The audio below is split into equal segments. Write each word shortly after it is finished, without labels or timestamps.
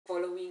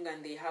following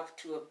and they have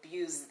to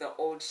abuse the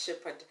old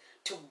shepherd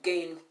to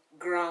gain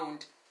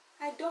ground.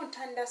 I don't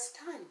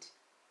understand.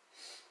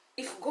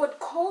 If God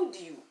called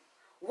you,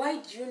 why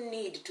do you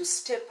need to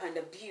step and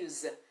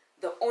abuse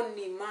the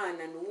only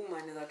man and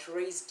woman that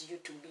raised you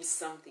to be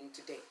something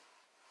today?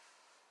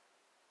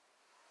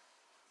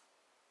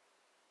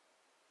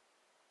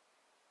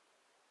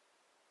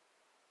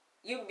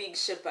 You big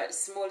shepherds,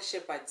 small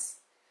shepherds,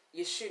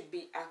 you should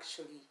be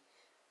actually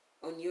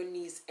on your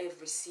knees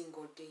every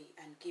single day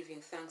and giving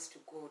thanks to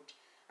God.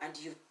 And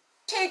you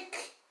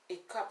take a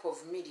cup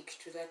of milk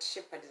to that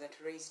shepherd that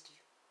raised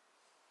you.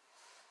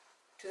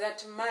 To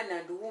that man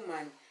and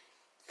woman,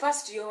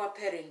 first your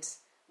parents,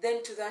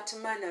 then to that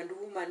man and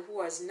woman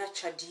who has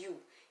nurtured you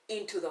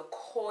into the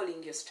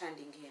calling you're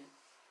standing in.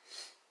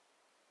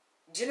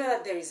 Do you know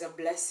that there is a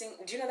blessing?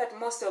 Do you know that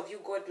most of you,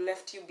 God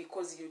left you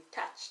because you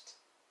touched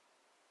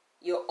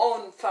your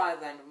own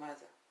father and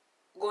mother?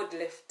 God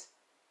left,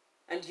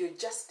 and you're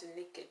just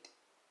naked.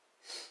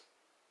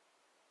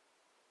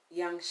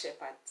 Young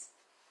shepherds.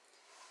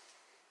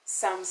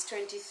 Psalms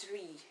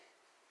 23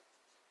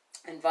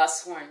 and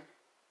verse 1.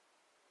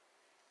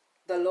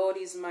 The Lord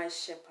is my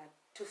shepherd,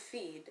 to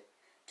feed,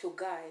 to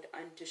guide,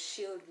 and to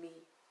shield me.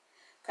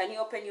 Can you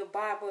open your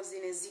Bibles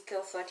in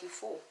Ezekiel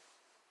 34?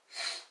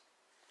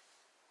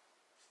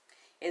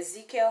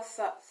 Ezekiel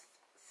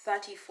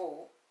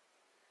 34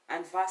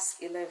 and verse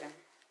 11.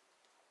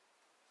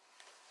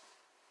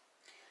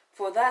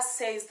 For thus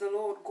says the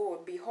Lord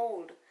God,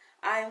 behold,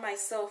 I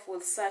myself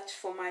will search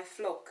for my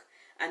flock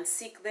and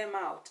seek them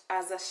out,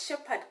 as a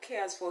shepherd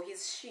cares for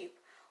his sheep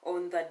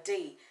on the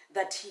day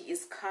that he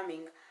is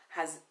coming,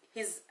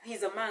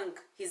 he's among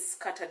his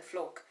scattered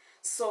flock.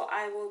 So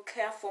I will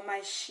care for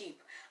my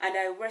sheep, and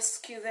I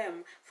rescue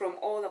them from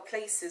all the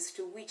places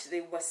to which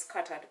they were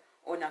scattered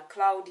on a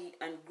cloudy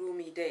and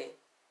gloomy day.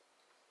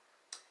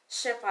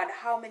 Shepherd,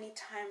 how many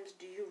times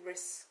do you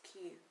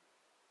rescue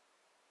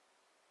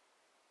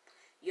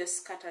your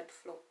scattered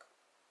flock?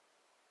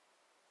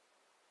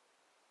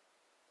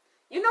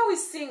 You know, we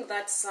sing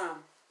that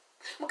psalm.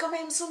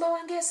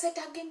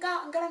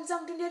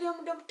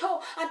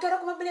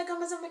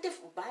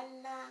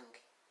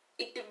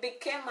 It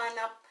became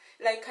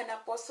like an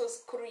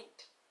Apostles'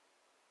 Creed.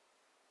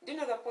 Do you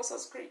know the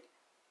Apostles' Creed?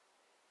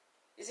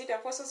 Is it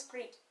Apostles'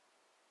 Creed?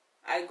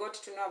 I got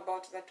to know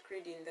about that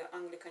creed in the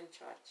Anglican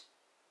Church.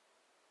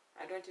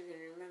 I don't even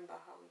remember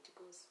how it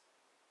goes.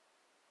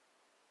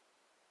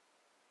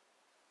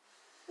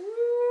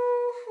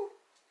 Woo!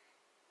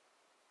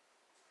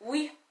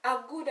 We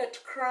are good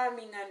at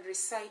cramming and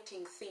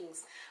reciting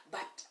things,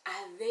 but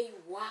are they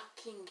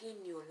working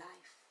in your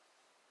life?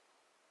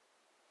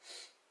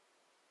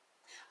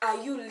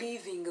 Are you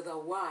living the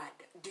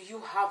word? Do you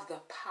have the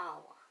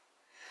power?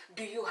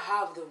 Do you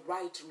have the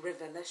right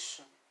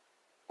revelation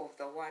of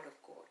the word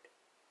of God?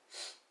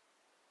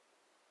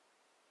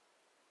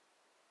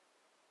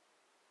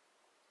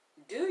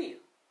 Do you?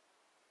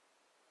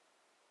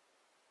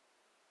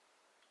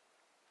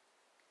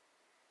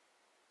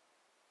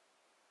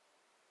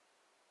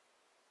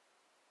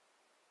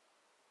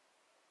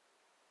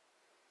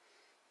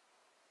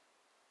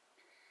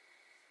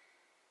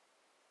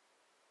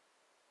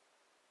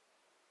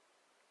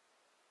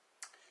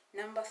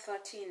 Number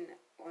 13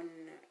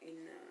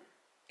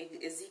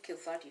 in Ezekiel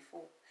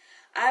 34.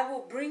 I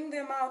will bring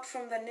them out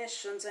from the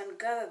nations and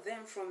gather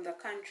them from the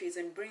countries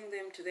and bring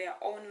them to their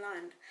own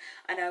land,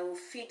 and I will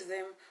feed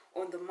them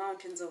on the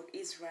mountains of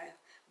Israel,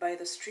 by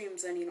the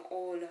streams, and in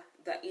all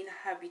the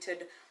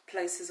inhabited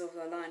places of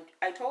the land.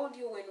 I told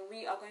you when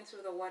we are going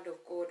through the word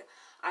of God,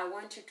 I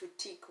want you to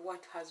tick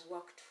what has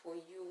worked for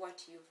you,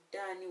 what you've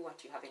done,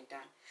 what you haven't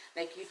done.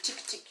 Like you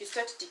tick, you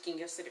start ticking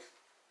yourself.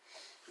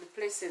 The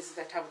places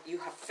that you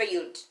have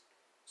failed,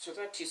 so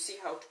that you see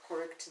how to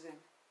correct them.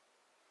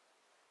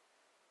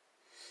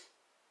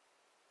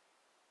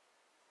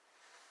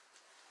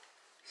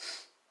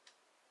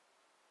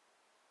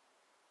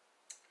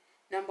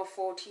 Number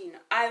 14,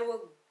 I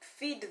will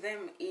feed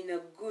them in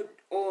a good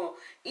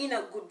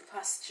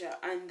pasture,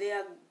 and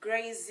their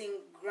grazing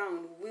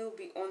ground will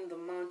be on the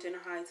mountain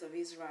heights of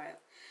Israel.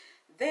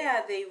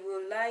 There they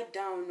will lie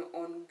down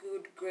on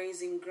good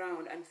grazing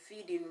ground and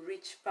feed in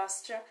rich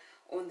pasture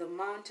on the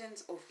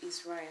mountains of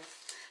Israel.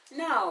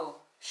 Now,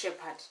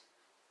 shepherd,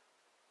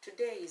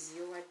 today is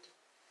your word.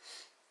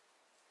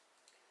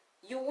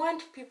 You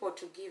want people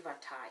to give a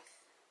tithe.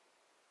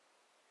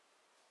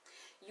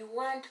 You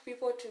want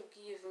people to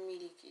give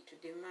miliki to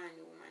the man,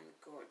 woman,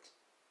 God.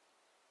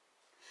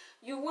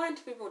 You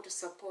want people to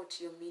support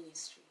your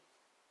ministry.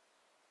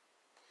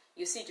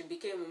 You see, it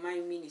became my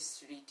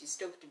ministry. It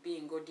stopped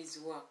being God's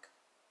work.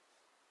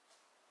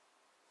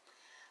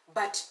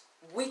 But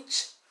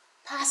which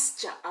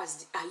pasture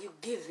are you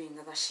giving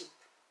the sheep?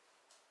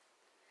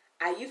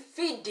 Are you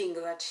feeding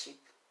that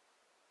sheep?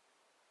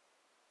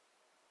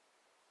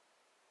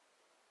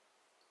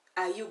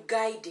 Are you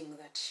guiding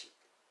that sheep?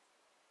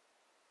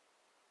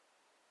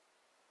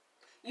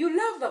 You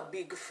love a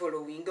big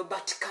following,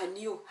 but can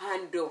you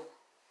handle?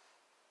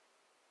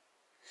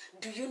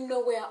 Do you know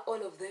where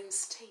all of them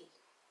stay?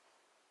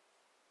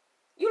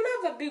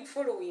 have a big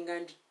following,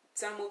 and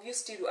some of you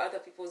steal other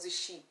people's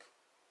sheep.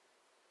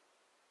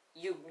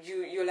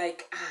 You're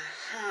like,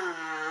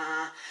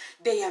 aha,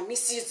 they are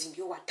misusing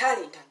your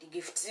talent and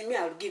gifts. Me,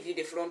 I'll give you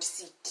the front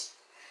seat.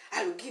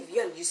 I'll give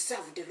you, and you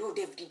serve the Lord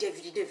every day.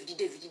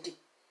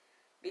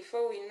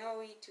 Before we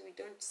know it, we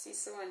don't see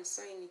so and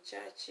so in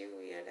church.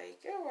 We are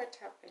like, oh, what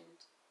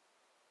happened?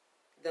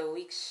 The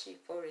weak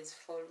sheep always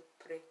fall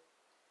prey.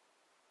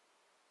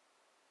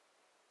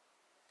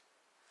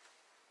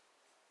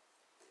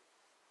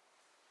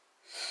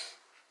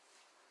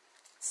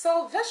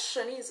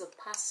 Salvation is a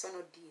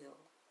personal deal.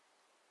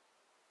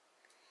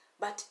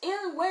 But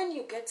when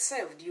you get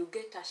saved, you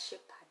get a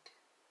shepherd.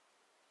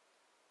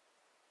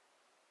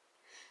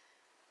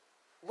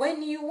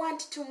 When you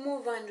want to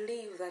move and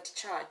leave that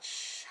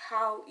church,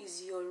 how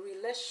is your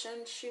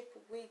relationship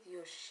with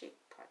your shepherd?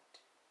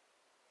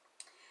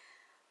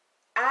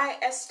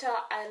 Esther,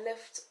 I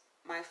left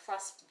my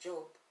first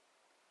job,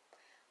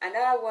 and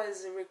I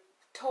was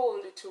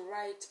told to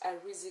write a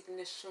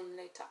resignation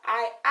letter.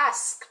 I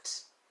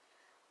asked,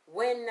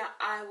 when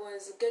I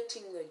was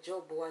getting the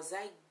job, was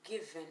I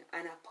given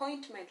an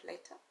appointment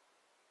letter?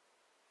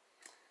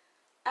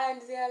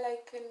 And they are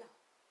like, no.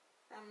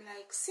 I'm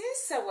like,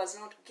 since I was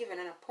not given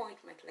an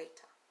appointment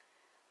letter,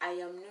 I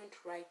am not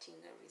writing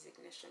a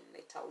resignation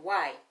letter.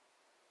 Why?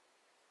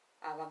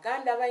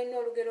 Abaganda balina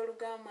olugero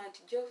olugamba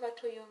nti gy'ova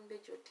toyombe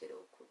gy'otera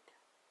okudda.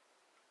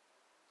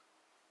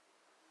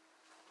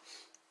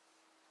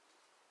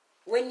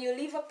 When you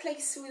leave a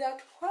place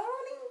without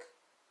quarreling,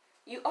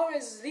 you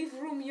always leave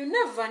room. You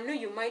never know,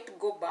 you might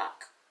go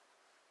back.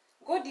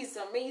 God is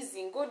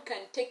amazing. God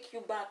can take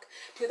you back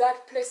to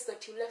that place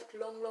that you left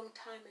long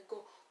time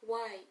ago.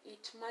 Why?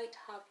 It might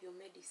have your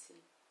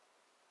medicine.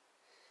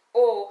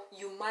 Or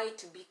you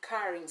might be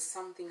carrying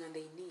something and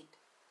they need.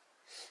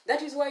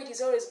 That is why it is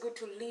always good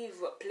to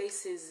leave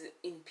places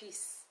in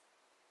peace.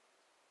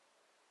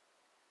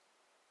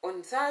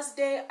 On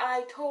Thursday,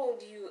 I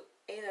told you,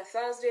 either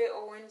Thursday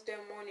or Wednesday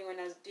morning when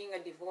I was doing a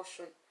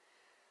devotion,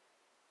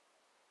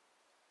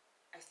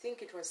 I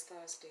think it was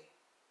Thursday.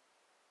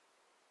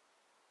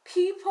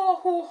 People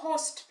who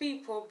host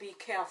people, be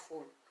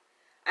careful.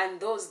 And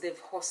those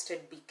they've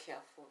hosted, be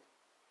careful.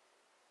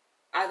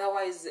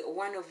 Otherwise,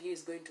 one of you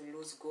is going to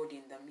lose God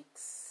in the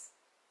mix.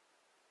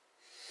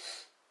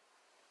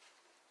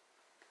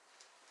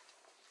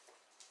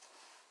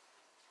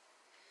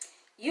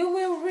 You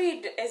will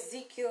read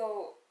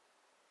Ezekiel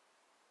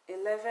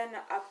 11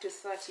 up to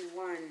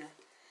 31.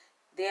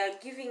 They are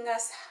giving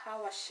us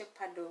how a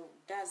shepherd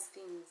does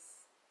things.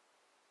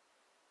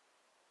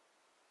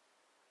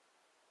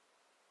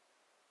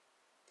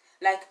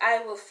 Like, I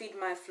will feed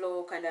my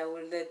flock and I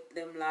will let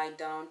them lie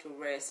down to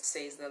rest,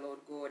 says the Lord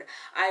God.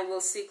 I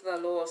will seek the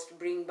lost,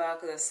 bring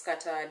back the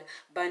scattered,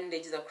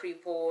 bandage the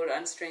crippled,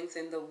 and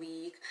strengthen the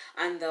weak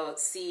and the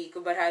sick.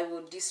 But I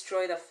will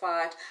destroy the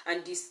fat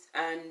and the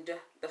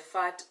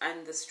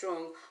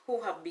strong,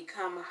 who have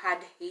become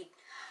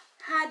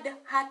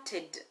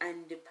hard-hearted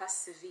and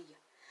persevere.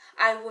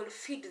 I will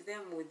feed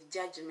them with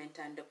judgment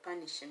and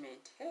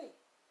punishment. Hey.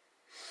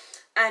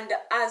 And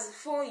as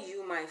for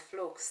you, my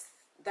flocks,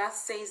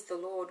 thus says the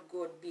Lord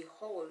God,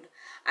 behold,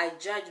 I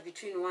judge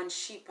between one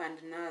sheep and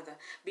another,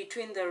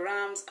 between the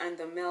rams and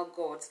the male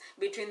goats,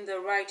 between the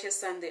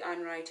righteous and the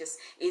unrighteous.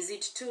 Is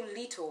it too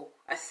little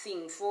a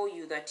thing for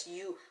you that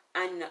you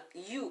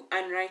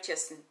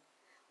unrighteous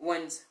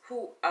ones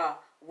who are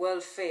well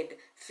fed,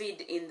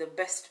 feed in the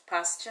best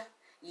pasture?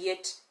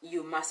 Yet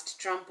you must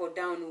trample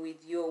down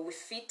with your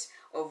feet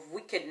of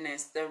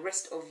wickedness the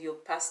rest of your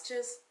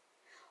pastures?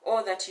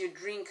 Or that you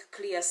drink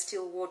clear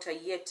still water,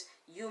 yet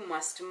you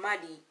must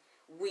muddy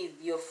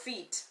with your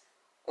feet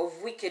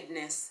of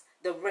wickedness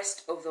the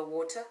rest of the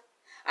water?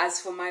 As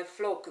for my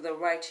flock, the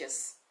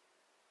righteous,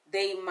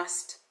 they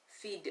must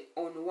feed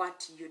on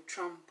what you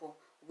trample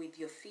with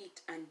your feet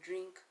and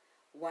drink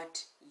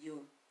what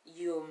you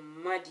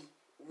muddy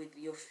with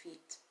your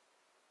feet.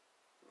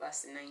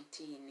 Verse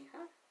 19.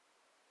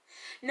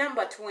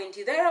 Number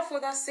 20. Therefore,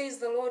 thus says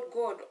the Lord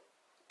God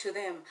to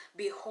them,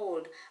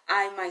 behold,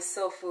 I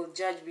myself will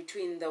judge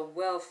between the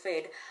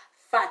well-fed,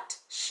 fat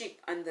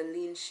sheep and the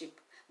lean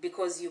sheep,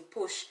 because you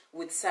push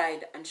with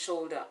side and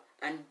shoulder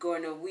and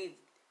garner with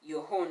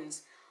your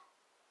horns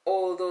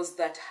all those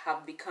that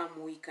have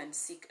become weak and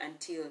sick,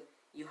 until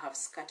you have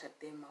scattered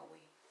them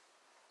away.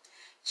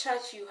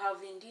 Church, you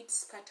have indeed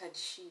scattered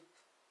sheep,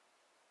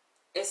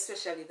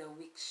 especially the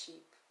weak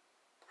sheep,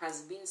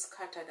 has been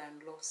scattered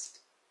and lost.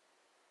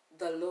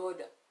 The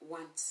Lord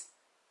wants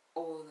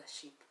all the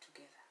sheep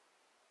together.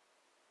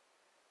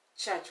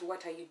 Church,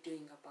 what are you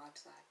doing about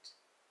that?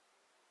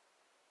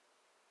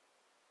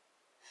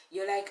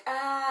 You're like,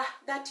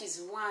 that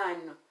is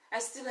one. I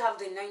still have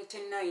the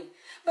 99.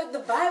 But the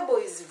Bible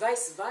is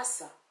vice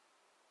versa.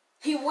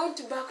 He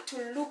went back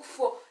to look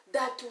for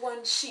that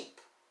one sheep.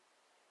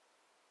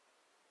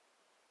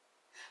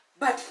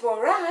 But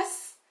for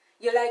us,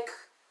 you're like,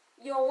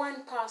 you're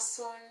one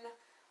person.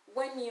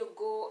 When you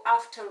go,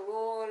 after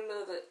all,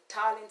 the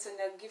talents and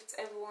the gifts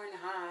everyone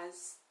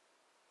has,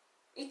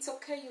 it's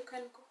okay, you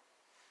can go.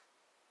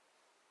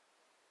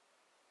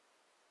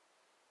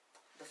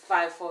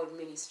 fivefold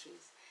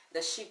ministries.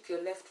 The sheep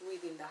you're left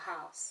with in the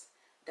house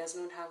does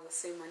not have the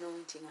same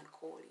anointing and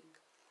calling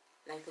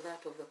like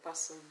that of the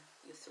person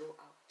you threw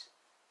out.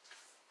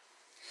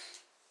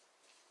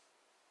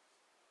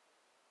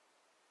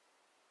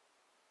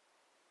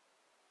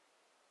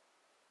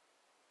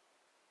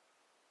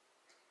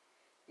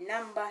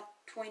 Number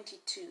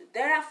 22.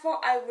 Therefore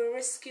I will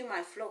rescue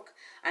my flock,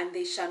 and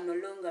they shall no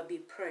longer be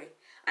prey,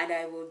 and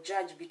I will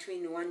judge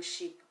between one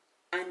sheep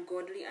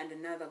ungodly and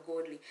another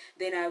godly.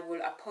 Then I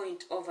will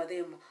appoint over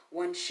them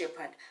one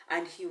shepherd,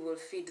 and he will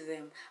feed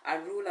them, a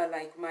ruler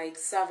like my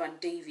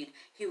servant David.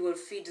 He will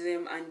feed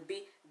them and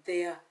be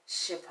their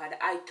shepherd.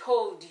 I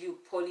told you,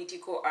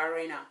 political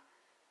arena,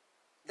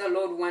 the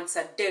Lord wants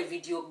a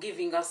David. You're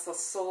giving us a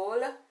soul.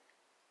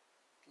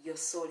 Your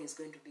soul is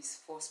going to be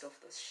forced off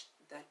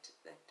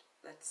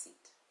that seat.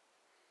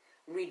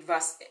 Read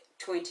verse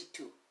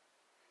 22.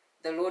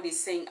 The Lord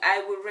is saying,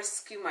 I will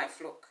rescue my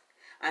flock,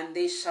 and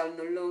they shall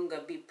no longer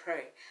be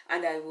prey,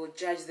 and I will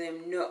judge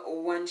them, no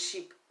one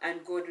sheep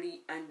ungodly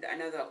and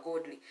another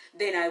godly.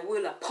 Then I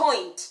will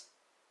appoint.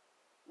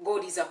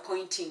 God is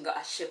appointing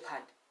a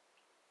shepherd.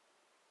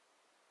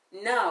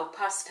 Now,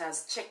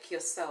 pastors, check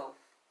yourself,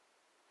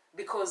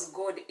 because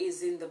God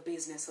is in the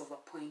business of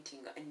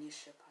appointing a new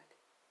shepherd.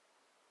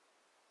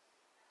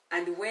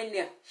 And when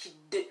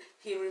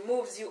he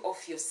removes you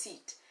off your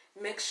seat,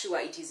 make sure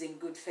it is in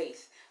good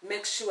faith.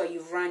 Make sure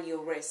you've run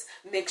your race.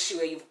 Make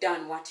sure you've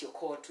done what you're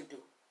called to do,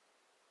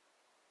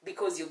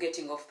 because you're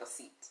getting off the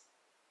seat.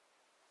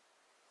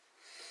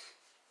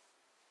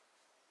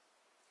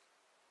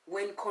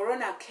 When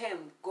Corona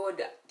came,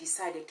 God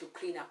decided to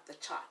clean up the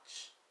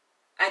church.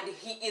 And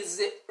he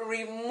is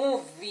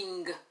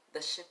removing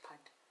the shepherd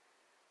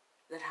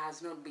that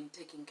has not been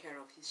taking care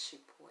of his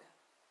sheep well.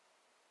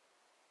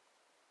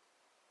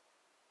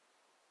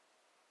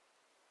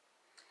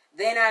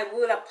 Then I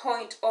will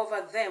appoint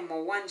over them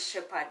one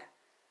shepherd,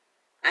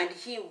 and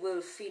he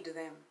will feed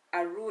them,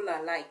 a ruler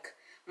like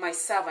my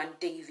servant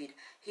David.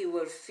 He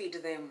will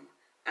feed them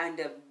and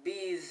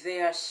be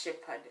their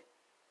shepherd.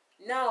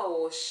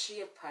 Now,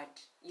 shepherd,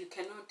 you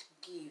cannot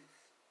give.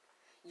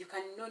 You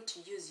cannot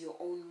use your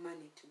own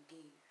money to give.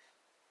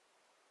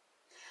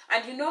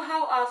 And you know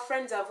how our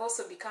friends have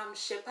also become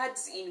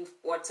shepherds in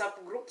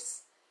WhatsApp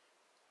groups?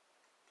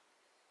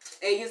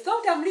 You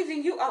thought I'm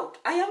leaving you out.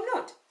 I am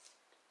not.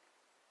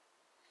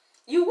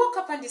 You woke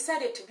up and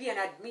decided to be an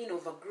admin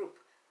of a group,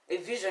 a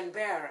vision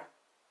bearer,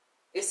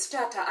 a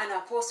starter, an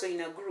apostle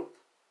in a group.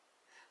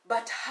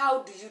 But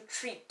how do you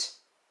treat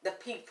the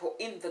people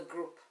in the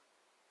group?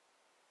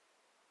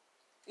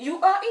 You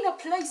are in a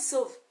place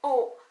of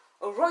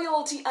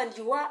royalty, and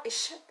you are a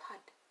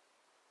shepherd.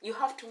 You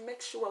have to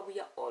make sure we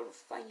are all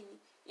fine.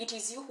 It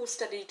is you who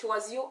started. It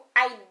was your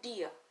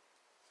idea.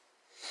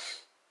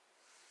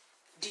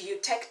 Do you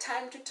take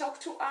time to talk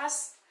to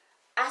us?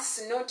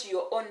 Us, not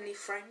your only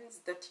friends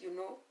that you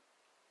know?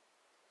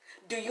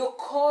 Do you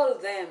call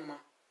them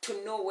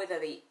to know whether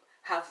they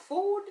have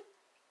food?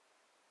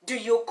 Do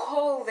you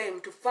call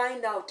them to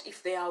find out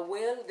if they are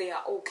well, they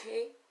are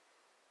okay?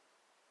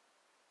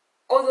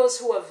 All those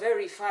who are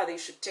very far, they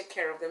should take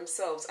care of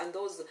themselves, and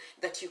those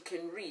that you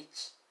can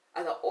reach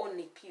are the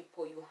only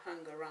people you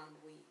hang around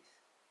with.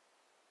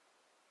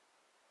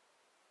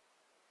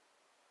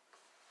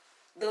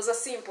 Those are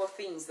simple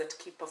things that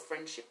keep a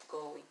friendship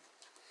going.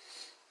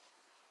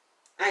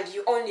 And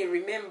you only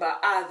remember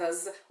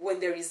others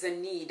when there is a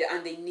need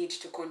and they need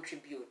to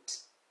contribute.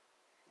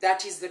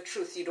 That is the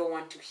truth you don't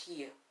want to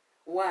hear.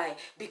 Why?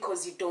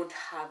 Because you don't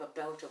have a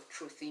belt of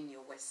truth in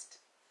your waist.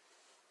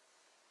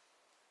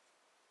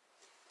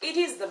 It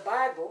is the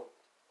Bible.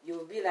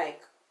 You'll be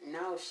like,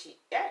 now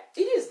yeah,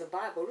 it is the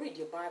Bible. Read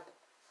your Bible.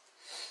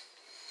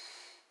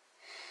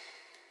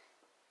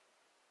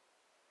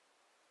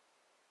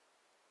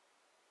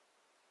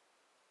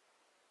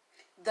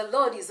 The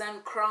Lord is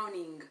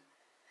uncrowning.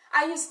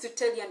 I used to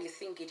tell you and you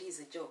think it is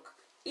a joke.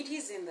 It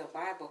is in the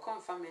Bible,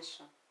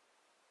 confirmation.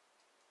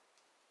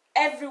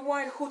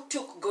 Everyone who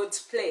took God's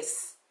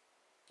place,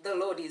 the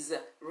Lord is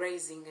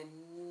raising a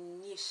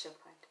new shepherd.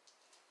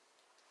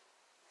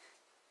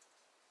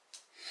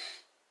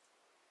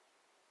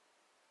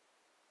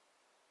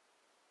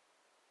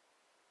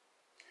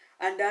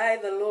 And I,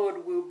 the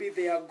Lord, will be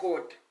their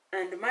God,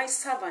 and my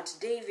servant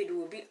David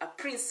will be a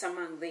prince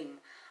among them.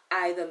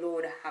 I, the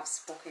Lord, have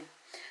spoken.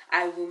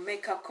 I will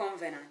make a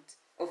covenant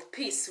of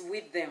peace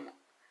with them,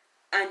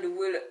 and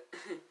will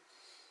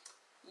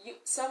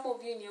some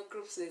of you in your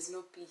groups, there's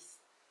no peace.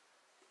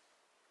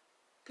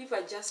 People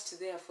are just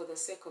there for the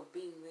sake of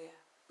being there.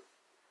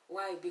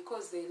 Why?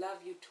 Because they love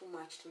you too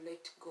much to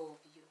let go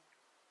of you.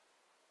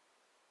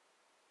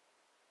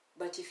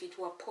 But if it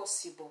were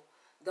possible,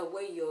 the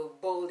way you're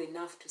bold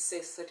enough to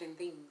say certain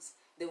things,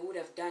 they would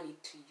have done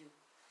it to you.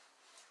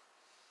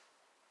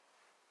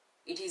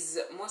 It is,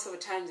 most of the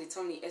times, it's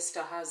only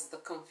Esther has the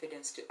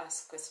confidence to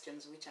ask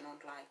questions which are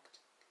not liked.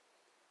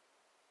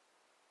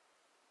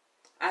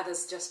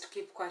 Others just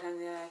keep quiet and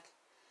they're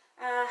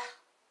like,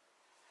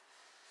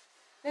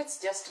 let's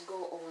just go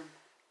on.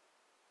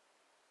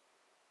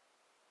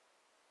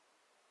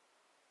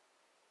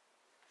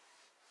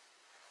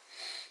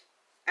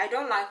 I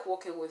don't like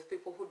working with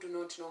people who do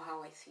not know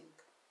how I think.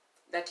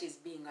 That is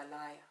being a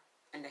liar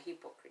and a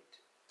hypocrite.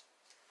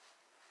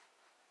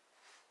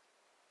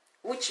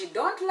 Which you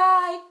don't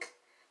like.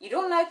 You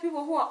don't like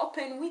people who are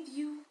open with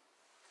you.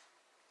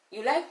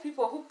 You like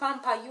people who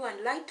pamper you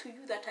and lie to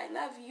you that I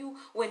love you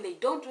when they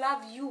don't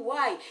love you.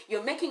 Why?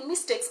 You're making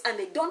mistakes and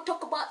they don't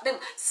talk about them.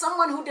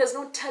 Someone who does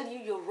not tell you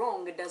you're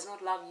wrong does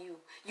not love you.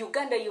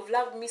 Uganda, you've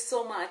loved me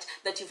so much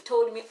that you've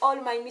told me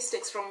all my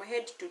mistakes from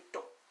head to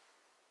toe.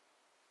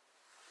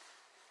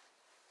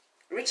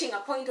 Reaching a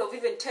point of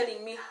even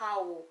telling me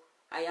how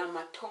I am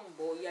a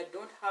tomboy, I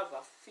don't have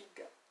a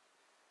figure.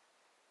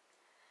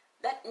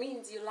 That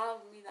means you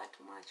love me that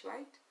much,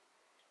 right?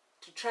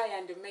 To try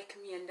and make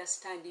me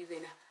understand even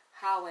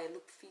how I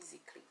look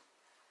physically.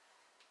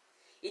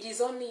 It is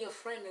only your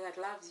friend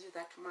that loves you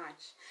that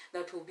much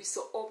that will be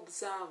so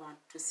observant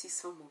to see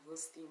some of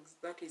those things.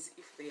 That is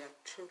if they are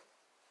true.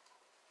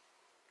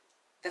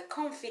 The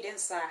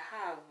confidence I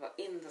have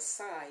in the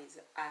size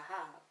I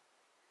have,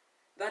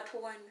 that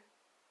one,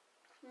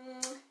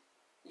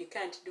 you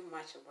can't do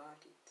much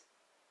about it.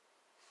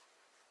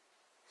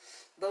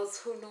 Those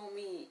who know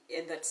me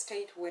in that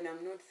state when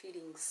I'm not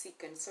feeling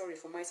sick and sorry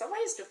for myself,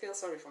 I used to feel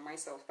sorry for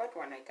myself. That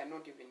one I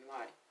cannot even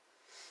lie.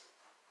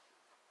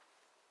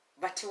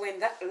 But when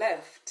that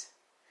left,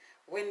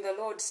 when the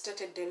Lord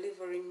started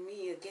delivering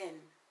me again,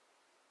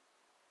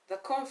 the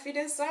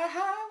confidence I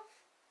have,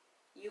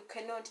 you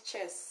cannot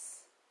chase.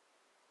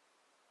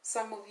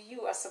 Some of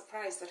you are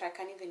surprised that I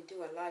can even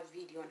do a live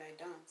video and I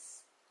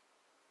dance.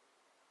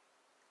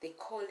 They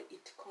call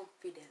it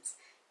confidence.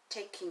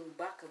 Taking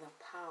back the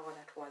power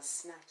that was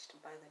snatched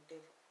by the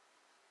devil.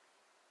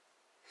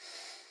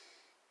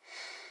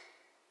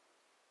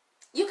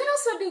 You can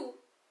also do.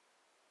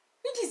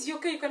 It is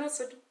okay, you can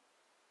also do.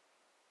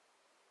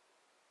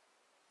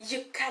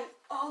 You can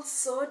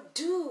also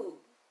do.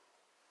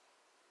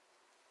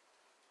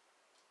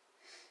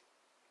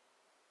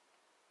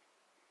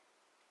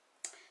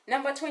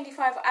 Number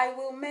 25, I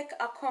will make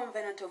a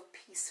covenant of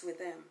peace with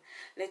them.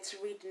 Let's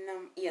read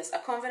a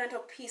covenant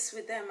of peace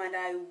with them,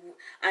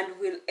 and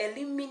will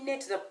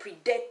eliminate the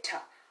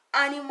predator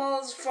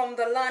animals from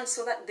the land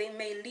so that they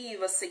may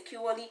live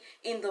securely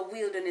in the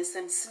wilderness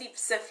and sleep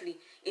safely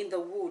in the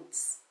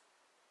woods.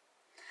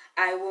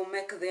 I will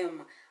make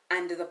them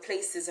and the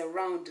places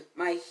around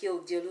my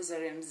hill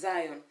Jerusalem,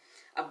 Zion,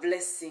 a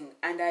blessing,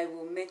 and I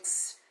will make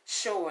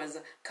showers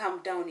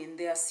come down in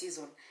their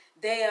season.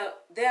 There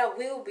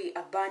will be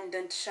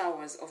abundant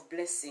showers of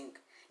blessing,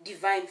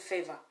 divine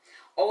favor.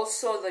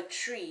 Also the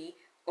tree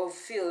of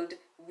field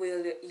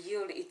will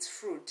yield its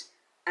fruit,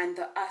 and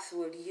the earth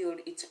will yield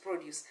its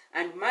produce,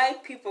 and my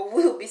people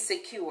will be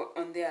secure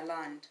on their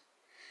land.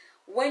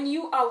 When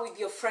you are with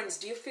your friends,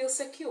 do you feel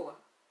secure?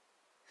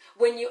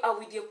 When you are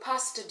with your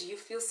pastor, do you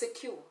feel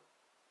secure?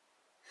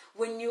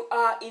 When you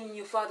are in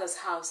your father's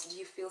house, do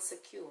you feel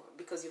secure?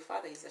 Because your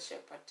father is a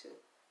shepherd too.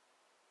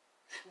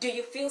 Do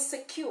you feel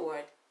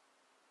secured?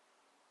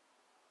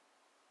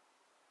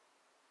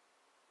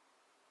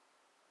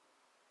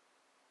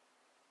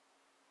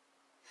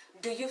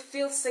 Do you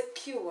feel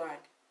secured?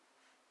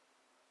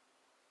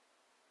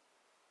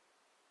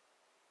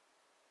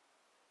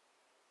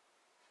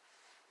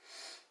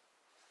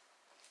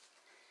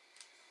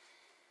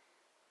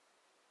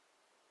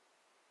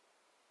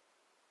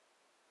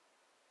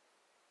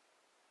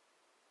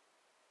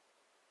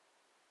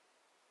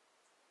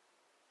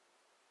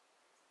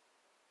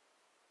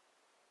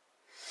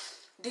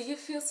 Do you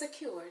feel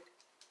secured?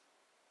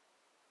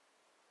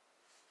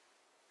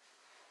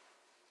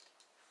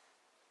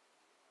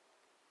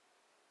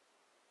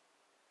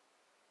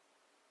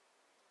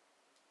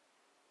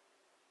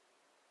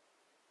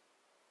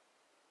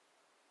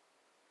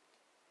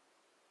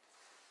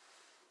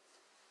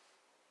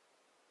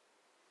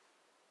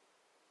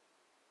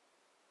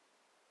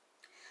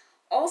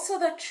 Also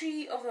the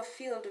tree of the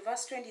field,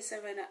 verse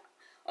 27,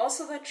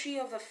 also the tree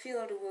of the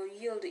field will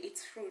yield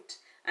its fruit,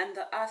 and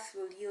the earth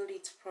will yield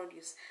its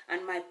produce,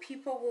 and my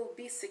people will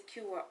be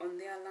secure on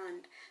their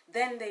land.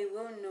 Then they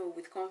will know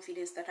with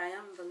confidence that I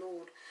am the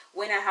Lord,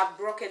 when I have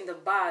broken the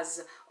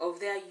bars of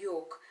their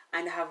yoke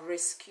and have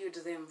rescued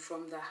them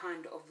from the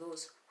hand of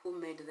those who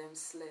made them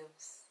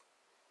slaves.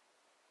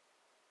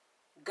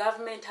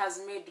 Government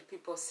has made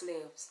people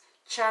slaves.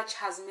 Church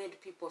has made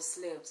people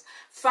slaves.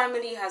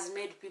 Family has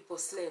made people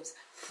slaves.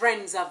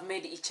 Friends have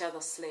made each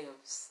other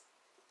slaves.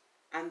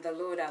 And the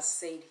Lord has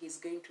said he's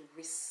going to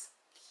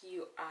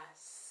rescue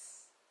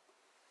us.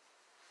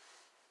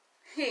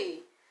 Hey,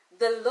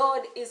 the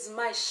Lord is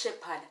my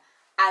shepherd.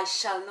 I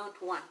shall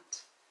not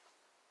want.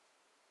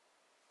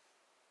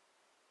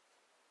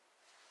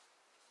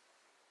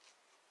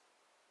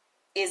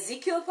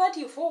 Ezekiel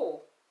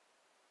 34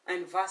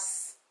 and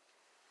verse,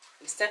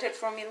 we started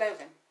from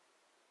 11.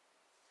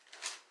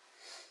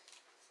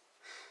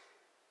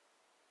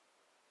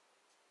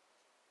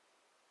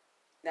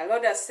 The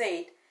Lord has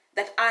said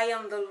that I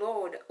am the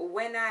Lord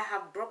when I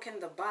have broken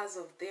the bars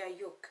of their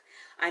yoke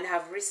and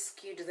have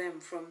rescued them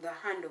from the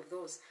hand of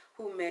those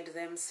who made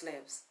them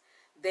slaves.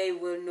 They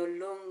will no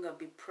longer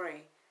be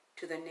prey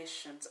to the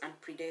nations and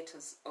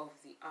predators of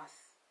the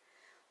earth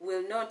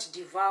will not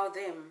devour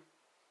them,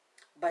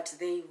 but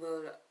they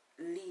will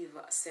live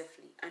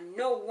safely, and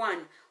no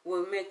one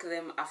will make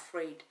them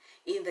afraid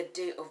in the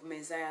day of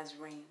Messiah's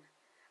reign.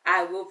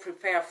 I will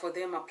prepare for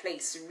them a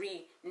place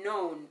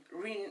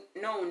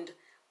renowned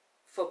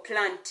for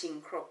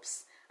planting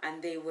crops,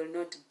 and they will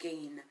not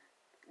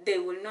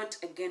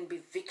again be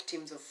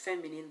victims of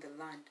famine in the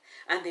land,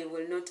 and they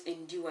will not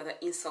endure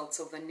the insults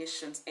of the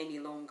nations any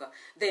longer.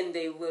 Then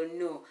they will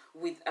know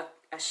with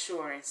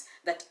assurance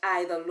that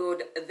I, the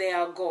Lord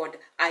their God,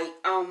 I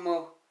am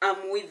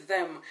with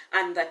them,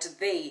 and that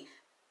they,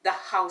 the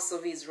house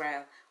of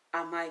Israel,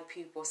 are my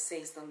people,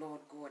 says the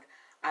Lord God.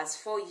 As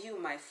for you,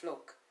 my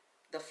flock,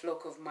 the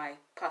flock of my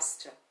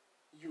pasture,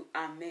 you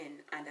are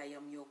men, and I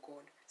am your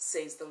God,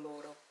 says the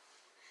Lord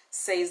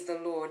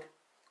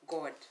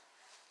God.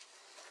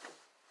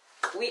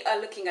 We are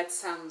looking at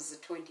Psalms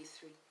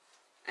 23,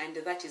 and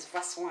that is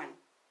verse 1.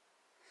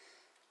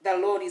 The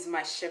Lord is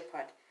my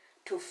shepherd,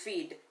 to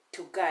feed,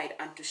 to guide,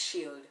 and to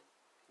shield.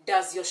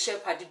 Does your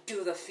shepherd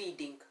do the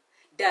feeding?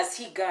 Does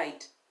he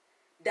guide?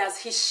 Does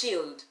he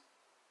shield?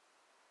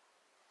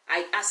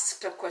 I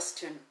asked a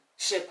question,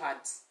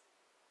 shepherds.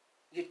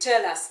 You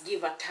tell us,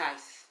 give a tithe,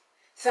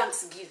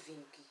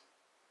 thanksgiving,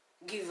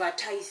 give a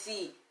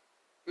tithe.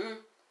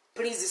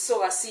 Please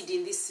sow a seed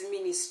in this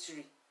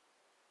ministry.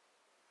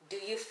 Do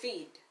you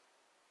feed?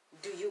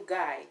 Do you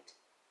guide?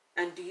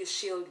 And do you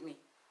shield me?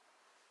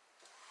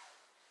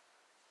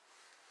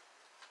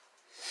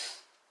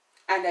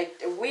 And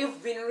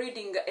we've been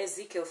reading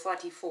Ezekiel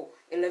 34,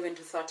 11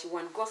 to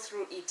 31. Go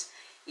through it.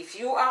 If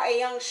you are a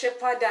young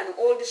shepherd, an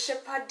old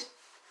shepherd,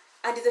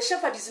 and the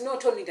shepherd is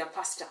not only the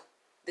pastor.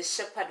 The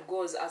shepherd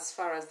goes as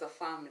far as the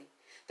family.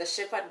 The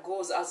shepherd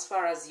goes as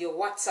far as your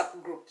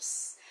WhatsApp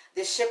groups.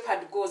 The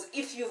shepherd goes,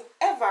 if you've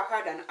ever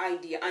had an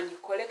idea and you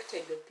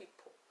collected the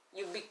people,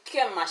 you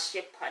became a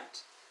shepherd.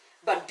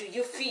 But do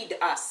you feed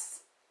us?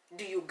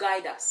 Do you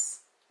guide us?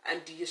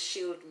 And do you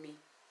shield me?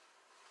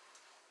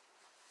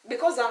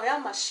 Because I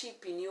am a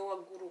sheep in your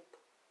group.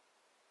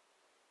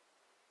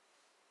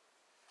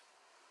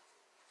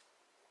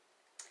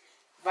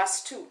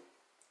 Verse 2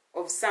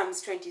 of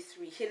Psalms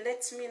 23. He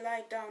lets me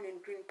lie down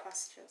in green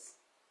pastures.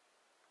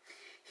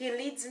 He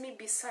leads me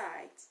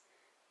beside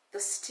the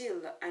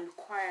still and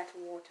quiet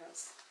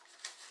waters.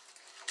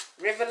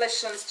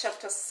 Revelations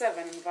chapter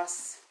 7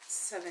 verse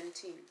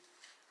 17.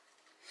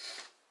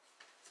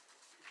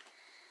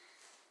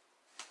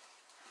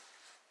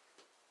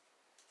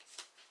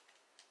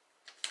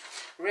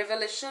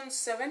 Revelation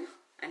 7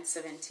 and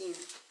 17.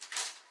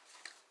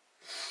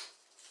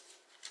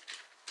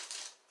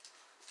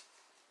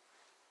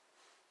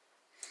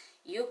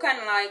 You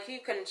can like, you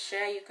can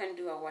share, you can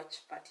do a watch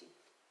party.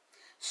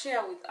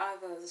 Share with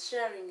others.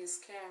 Sharing is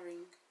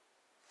caring.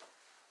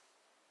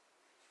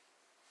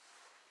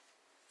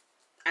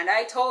 And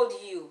I told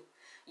you,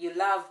 you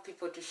love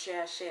people to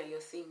share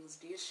your things.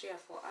 Do you share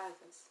for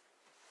others?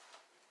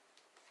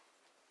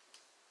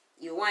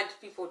 You want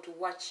people to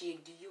watch you.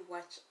 Do you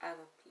watch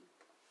other people?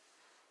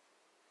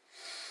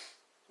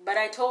 But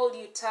I told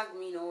you, tag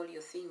me in all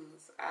your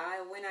things.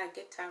 When I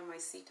get time, I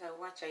sit, I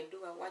watch, I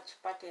do a watch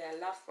party, I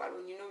laugh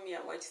alone. You know me,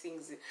 I watch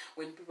things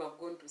when people have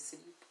gone to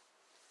sleep.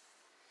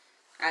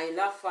 I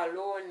laugh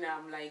alone,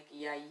 I'm like,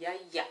 yeah.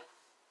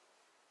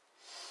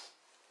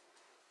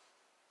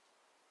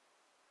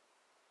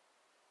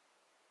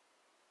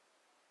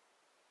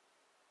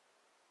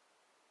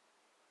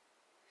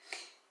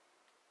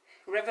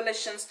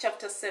 Revelations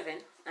chapter 7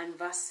 and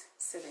verse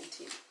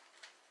 17.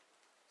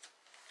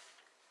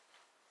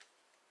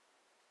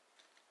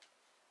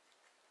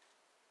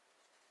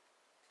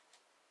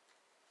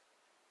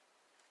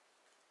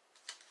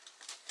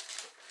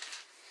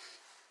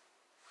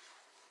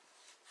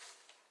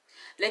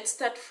 Let's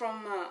start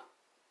from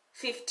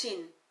 15.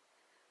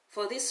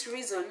 For this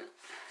reason,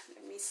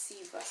 let me see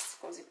verse,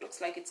 because it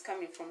looks like it's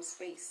coming from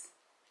space.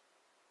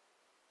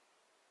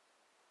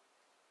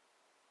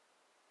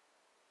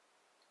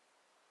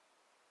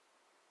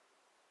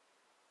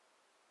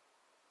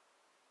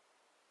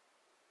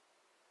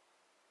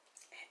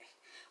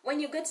 When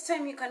you get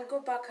time, you can go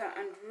back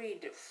and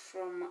read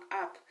from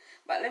up.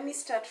 But let me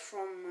start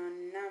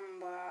from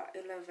number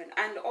 11.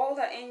 And all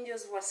the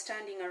angels were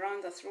standing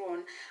around the throne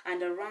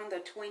and around the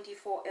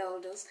 24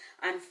 elders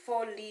and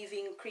 4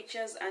 living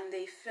creatures, and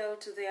they fell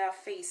to their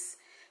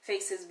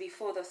faces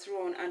before the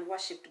throne and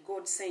worshipped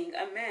God, saying,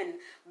 Amen.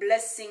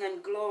 Blessing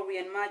and glory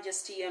and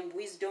majesty and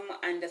wisdom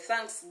and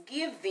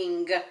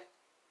thanksgiving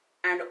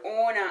and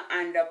honor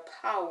and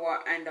power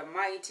and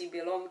mighty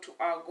belong to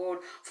our God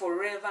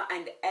forever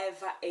and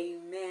ever.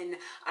 Amen.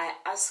 I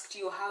asked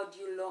you, how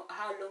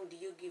long do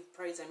you give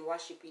praise and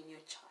worship in your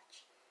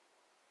church?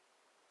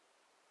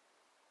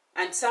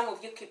 And some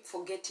of you keep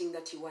forgetting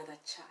that you are the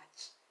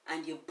church,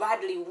 and you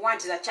badly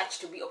want the church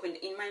to be opened.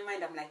 In my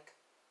mind, I'm like,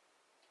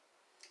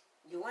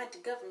 you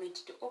want government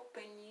to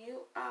open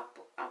you up.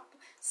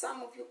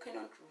 Some of you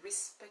cannot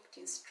respect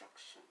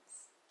instructions.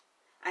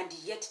 And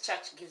yet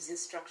church gives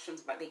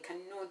instructions, but they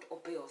cannot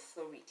obey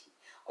authority.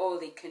 All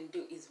they can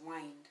do is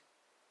whine.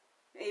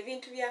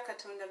 Ebintu bya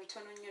Katonda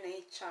bitono nnyo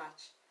naye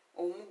church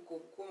omuggo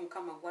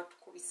gw'Omukama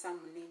gwatukubisa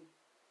munene.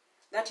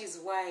 That is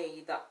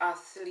why the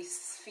earthly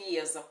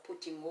spheres are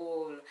putting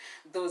all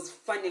those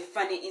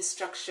funny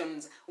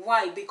instructions.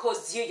 Why?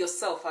 Because you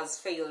yourself has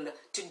failed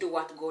to do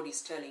what God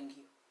is telling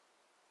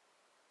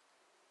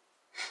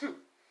you.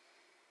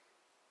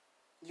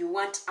 You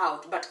want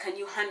out, but can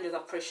you handle the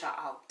pressure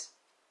out?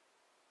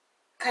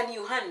 Can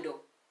you handle?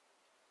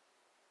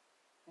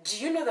 Do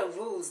you know the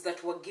rules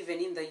that were given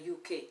in the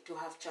UK to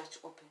have church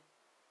open?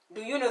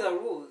 Do you know the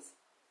rules?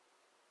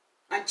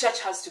 And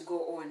church has to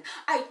go on.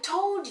 I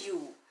told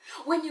you,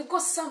 when you go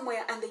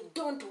somewhere and they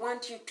don't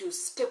want you to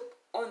step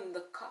on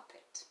the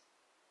carpet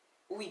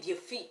with your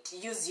feet,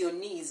 use your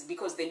knees,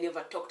 because they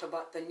never talked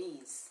about the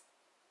knees.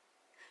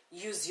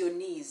 Use your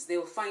knees. They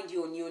will find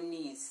you on your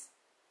knees.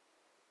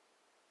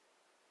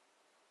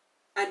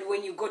 And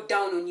when you go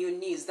down on your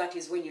knees, that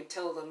is when you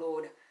tell the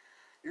Lord,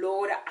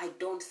 Lord, I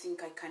don't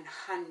think I can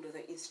handle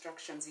the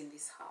instructions in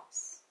this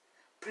house.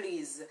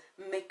 Please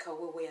make a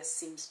way where there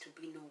seems to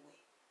be no way.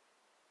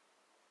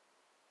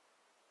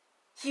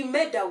 He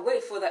made a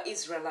way for the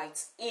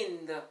Israelites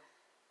in the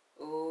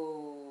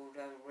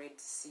Red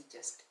Sea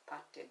just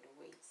parted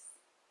ways.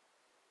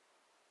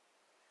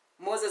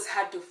 Moses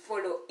had to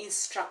follow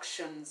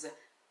instructions.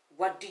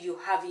 What do you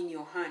have in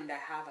your hand? I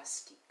have a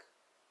stick.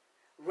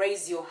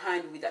 Raise your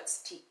hand with that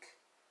stick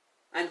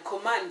and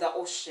command the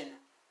ocean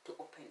to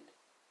open.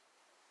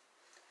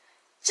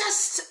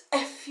 Just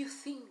a few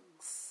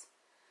things.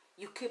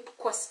 You keep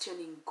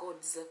questioning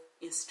God's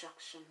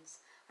instructions,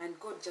 and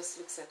God just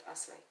looks at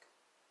us like,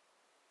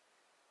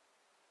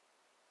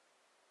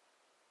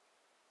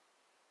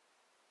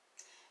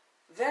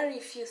 very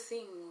few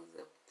things.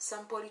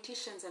 Some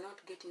politicians are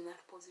not getting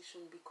that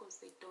position because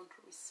they don't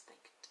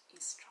respect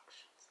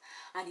instructions.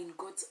 And in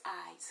God's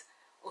eyes,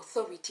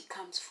 authority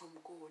comes from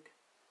God.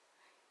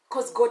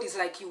 Because God is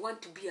like, you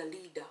want to be a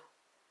leader,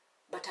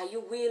 but are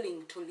you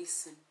willing to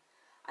listen?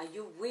 Are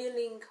you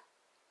willing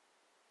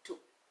to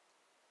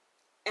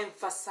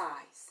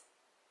emphasize?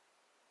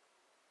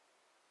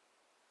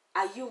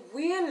 Are you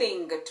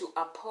willing to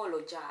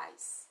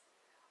apologize?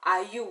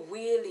 Are you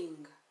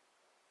willing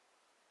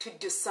to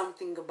do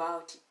something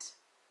about it?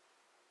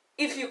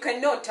 If you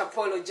cannot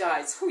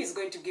apologize, who is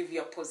going to give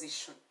you a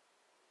position?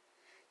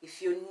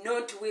 If you're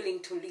not willing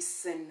to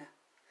listen,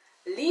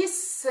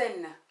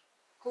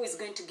 who is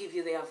going to give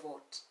you their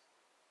vote?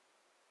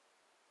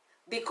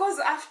 Because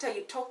after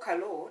you talk a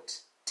lot,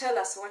 tell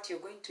us what you're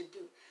going to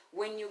do.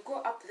 When you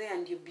go up there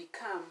and you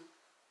become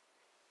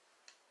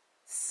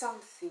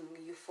something,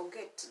 you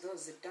forget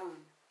those down.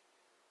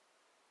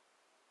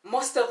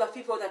 Most of the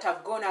people that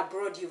have gone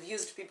abroad, you've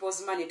used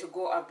people's money to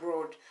go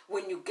abroad.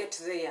 When you get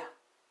there,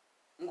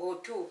 go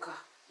tuka,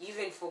 you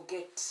even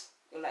forget.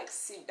 You're like,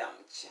 sit down,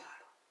 child.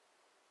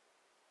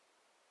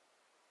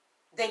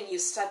 Then you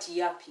start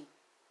yapping.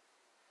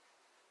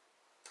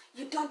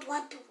 You don't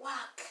want to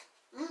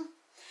work.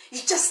 You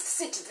just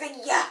sit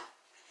there.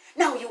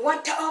 Now you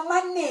want our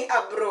money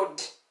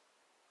abroad.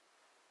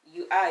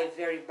 You are a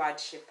very bad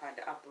shepherd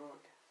abroad.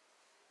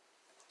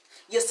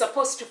 You're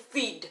supposed to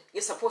feed,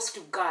 you're supposed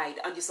to guide,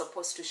 and you're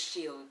supposed to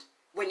shield.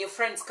 When your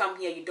friends come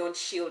here, you don't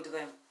shield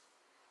them.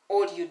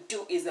 All you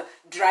do is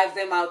drive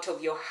them out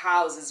of your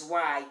houses.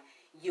 Why?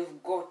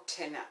 You've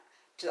gotten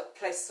to the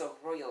place of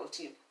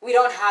royalty. We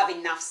don't have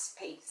enough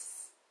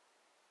space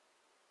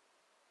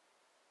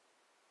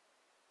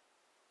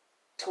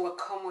to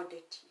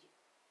accommodate you.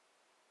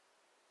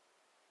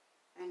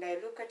 And I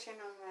look at you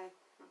and I'm like,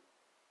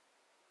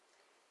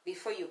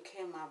 before you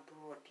came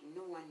abroad,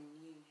 no one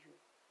knew you.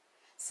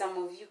 Some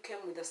of you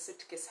came with a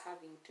suitcase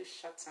having 2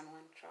 shirts and 1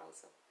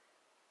 trouser.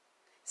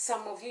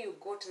 Some of you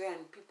got there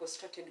and people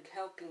started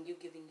helping you,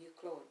 giving you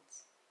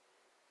clothes.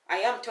 I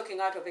am talking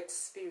out of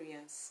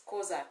experience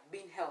because I've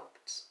been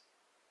helped.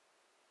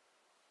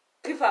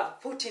 People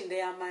have put in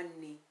their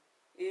money.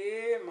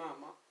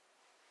 Mama.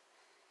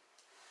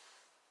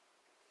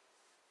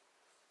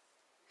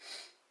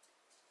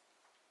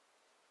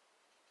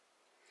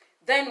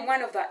 Then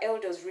one of the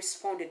elders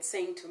responded,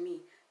 saying to me,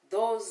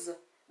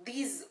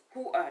 these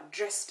who are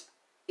dressed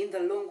in the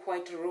long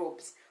white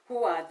robes,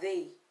 who are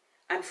they,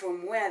 and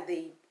from where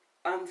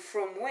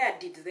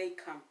did they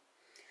come?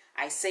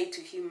 I say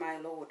to him, my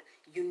Lord,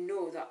 you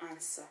know the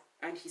answer.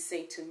 And he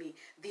said to me,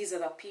 these are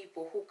the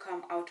people who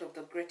come out of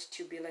the great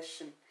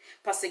tribulation,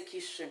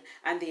 persecution,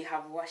 and they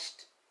have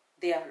washed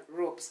their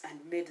robes and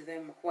made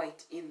them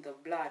white in the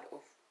blood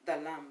of the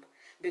Lamb,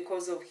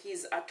 because of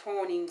his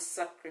atoning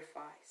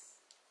sacrifice.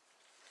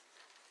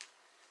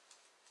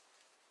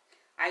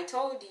 I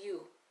told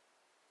you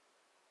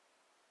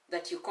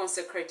that you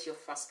consecrate your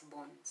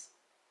firstborns.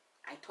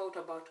 I taught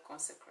about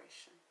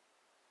consecration.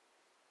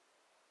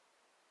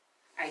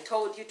 I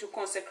told you to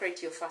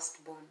consecrate your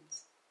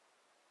firstborns.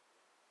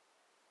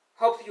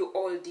 Hope you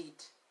all did.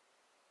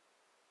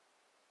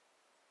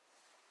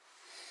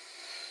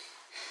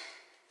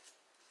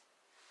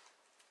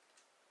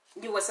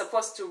 You were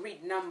supposed to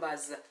read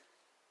Numbers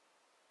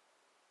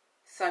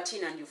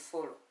 13 and you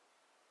follow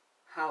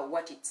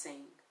what it's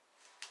saying.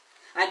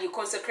 And you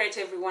consecrate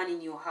everyone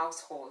in your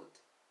household.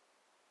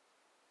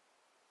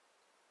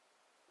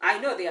 I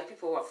know there are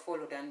people who have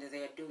followed and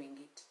they are doing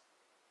it.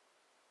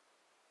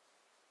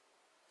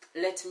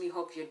 Let me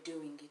hope you're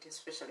doing it,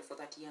 especially for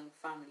that young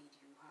family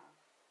you have.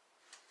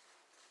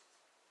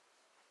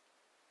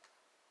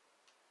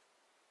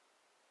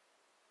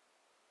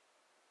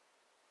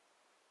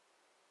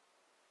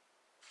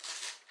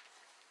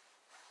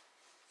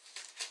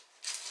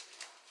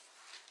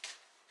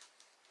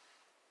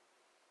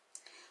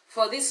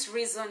 For this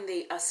reason,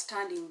 they are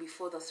standing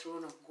before the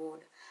throne of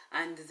God,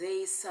 and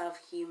they serve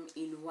him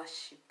in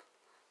worship,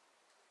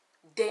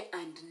 day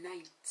and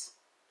night,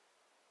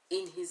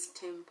 in his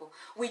temple.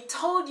 We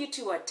told you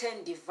to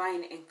attend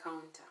divine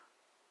encounter.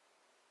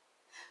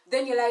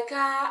 Then you're like, me,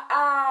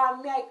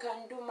 I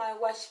can do my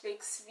worship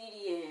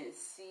experience.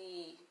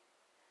 See,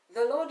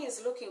 the Lord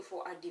is looking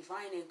for a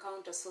divine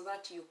encounter so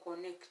that you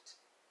connect,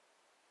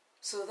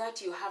 so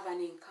that you have an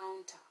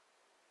encounter.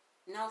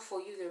 Now for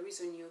you, the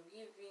reason you're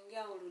giving,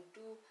 I will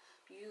do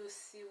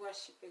youth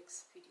worship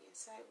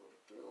experience. I will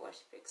do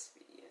worship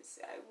experience.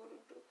 I will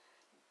do.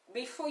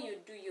 Before you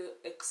do your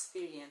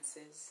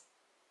experiences,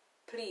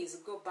 please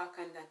go back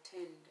and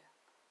attend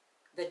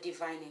the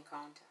divine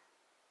encounter.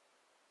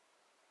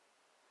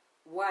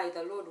 Why?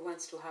 The Lord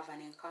wants to have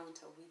an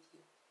encounter with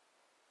you.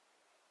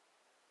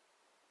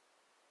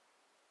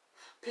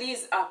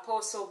 Please,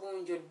 Apostle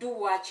Bunjo, do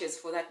watches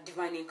for that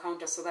divine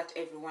encounter so that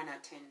everyone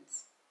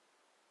attends.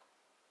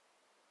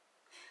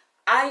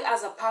 I,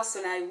 as a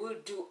person, I will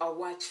do a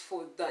watch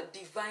for the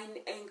divine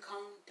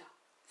encounter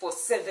for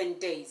 7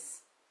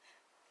 days.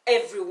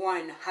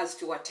 Everyone has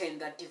to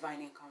attend that divine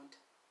encounter.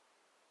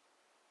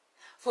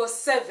 For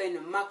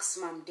 7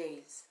 maximum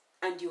days,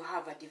 and you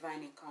have a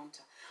divine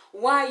encounter.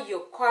 Why you're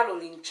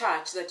quarreling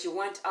church that you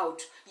want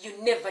out, you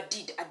never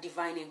did a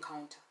divine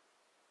encounter.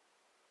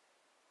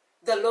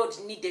 The Lord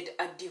needed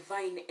a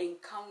divine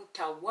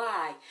encounter.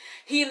 Why?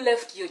 He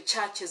left your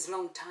churches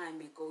long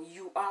time ago.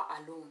 You are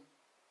alone.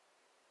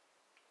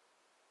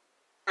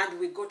 And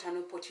we got an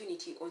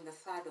opportunity on the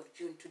 3rd of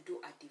June to do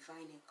a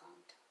divine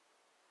encounter.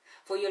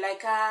 For you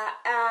like,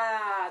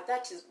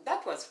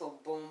 that was for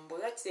Bombo.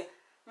 That's it.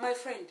 My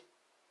friend,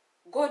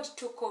 God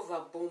took over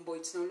Bombo.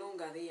 It's no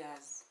longer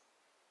theirs.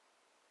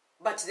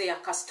 But they are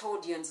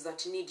custodians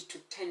that need to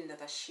tend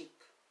the sheep.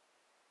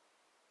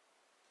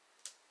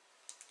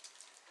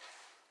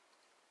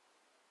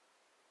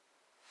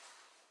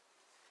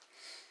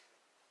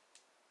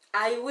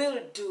 I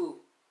will do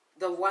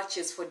the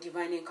watches for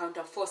divine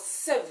encounter for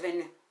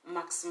 7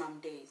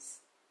 maximum days.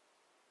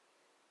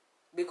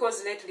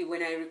 Because lately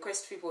when I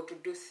request people to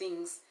do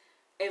things,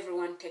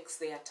 everyone takes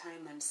their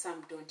time and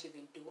some don't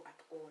even do at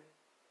all.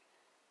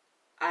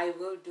 I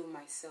will do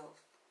myself.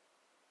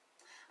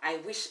 I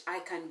wish I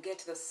can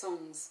get the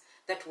songs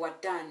that were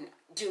done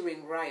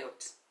during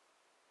riot.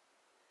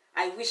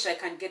 I wish I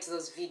can get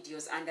those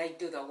videos and I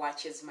do the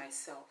watches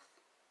myself.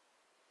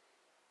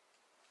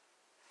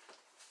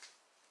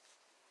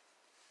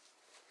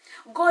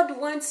 God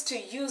wants to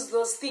use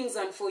those things,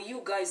 and for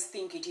you guys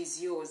think it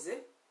is yours.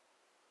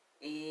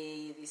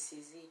 This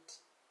is it.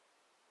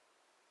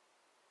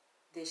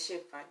 The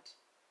shepherd.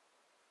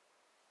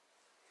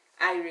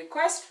 I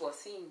request for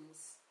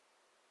things.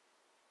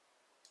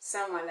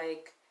 Some are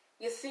like,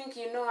 you think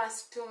you know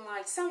us too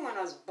much. Someone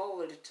was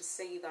bold to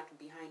say that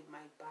behind my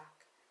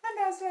back. And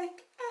I was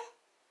like,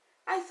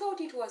 I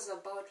thought it was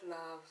about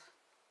love.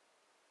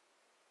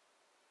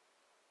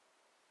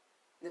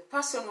 The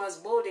person was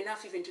bold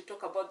enough even to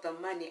talk about the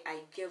money I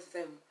gave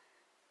them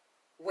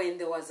when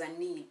there was a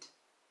need.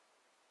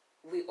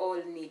 We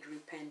all need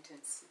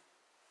repentance.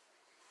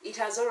 It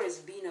has always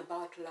been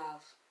about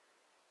love.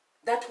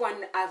 That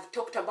one, I've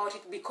talked about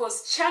it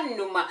because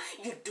Chanuma,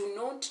 you do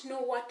not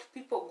know what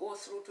people go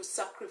through to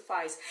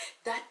sacrifice.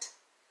 That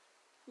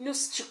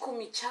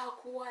nuschikumi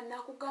chakuwa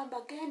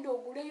nakugamba gendo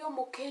oguleyo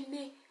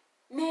mukene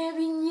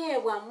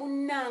nebinyeebwa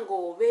munnange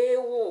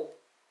obeewo.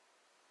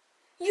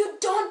 You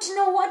don't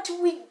know what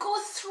we go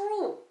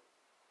through.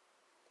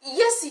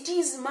 Yes, it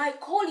is my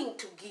calling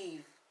to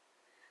give.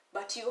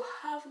 But you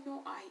have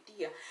no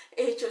idea.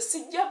 Ekyo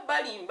sijja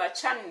balimba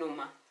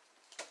Chanuma.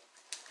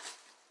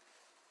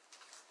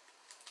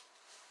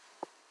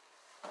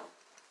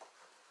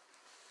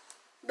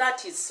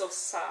 That is so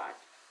sad.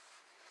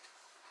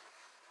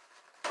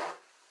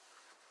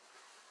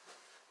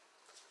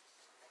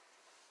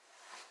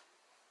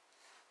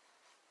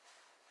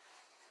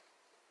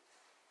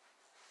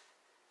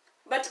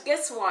 But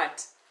guess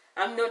what?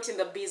 I'm not in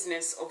the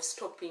business of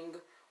stopping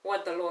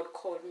what the Lord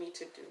called me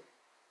to do.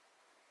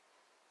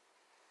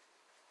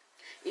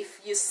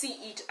 If you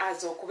see it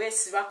as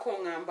okubesibako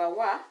ngamba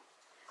wa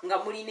nga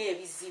mulina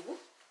ebizibu,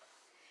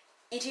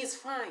 it is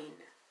fine.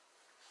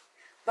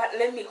 But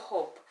let me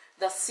hope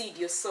the seed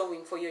you're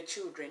sowing for your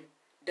children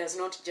does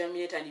not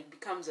germinate and it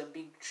becomes a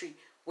big tree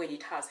when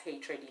it has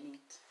hatred in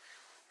it.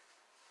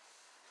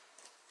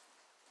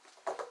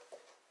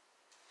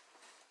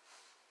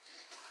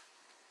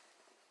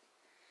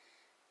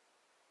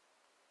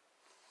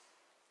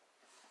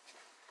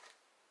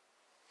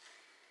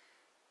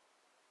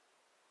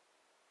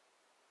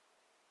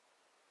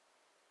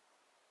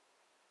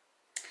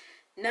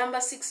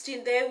 Number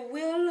 16, they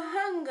will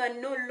hunger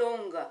no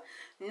longer,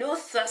 no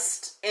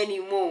thirst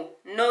anymore,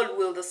 nor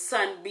will the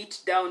sun beat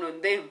down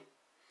on them,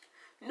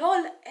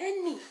 nor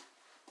any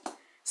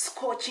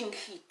scorching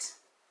heat.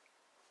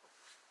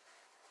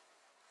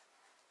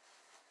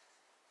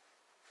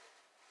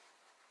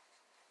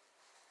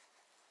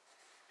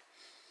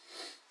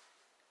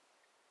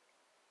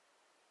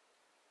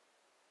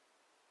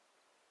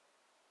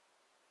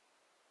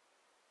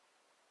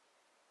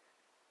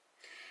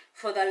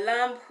 For the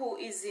Lamb who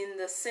is in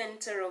the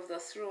center of the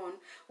throne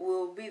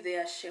will be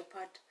their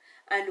shepherd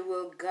and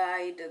will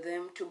guide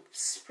them to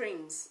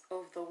springs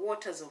of the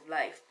waters of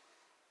life.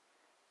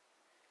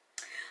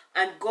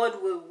 And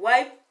God will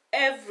wipe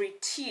every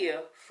tear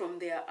from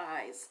their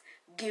eyes,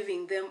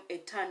 giving them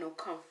eternal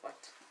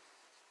comfort.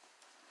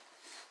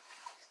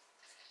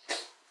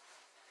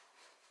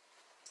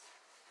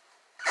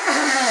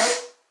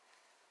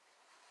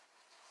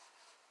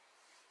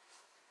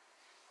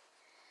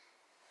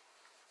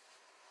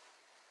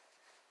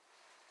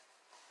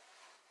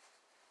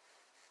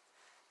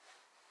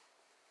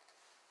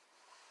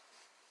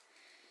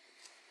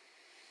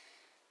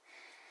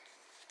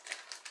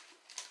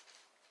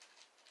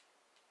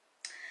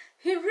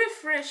 He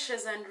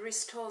refreshes and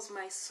restores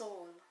my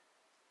soul.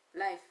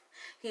 Life.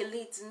 He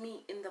leads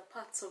me in the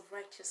paths of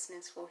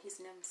righteousness for his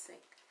name's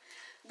sake.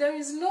 There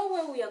is no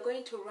way we are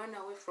going to run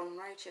away from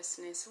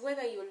righteousness,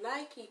 whether you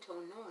like it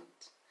or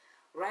not.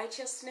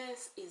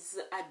 Righteousness is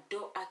a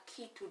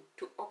key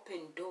to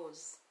open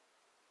doors.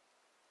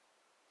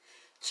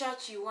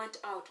 Church, you want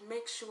out,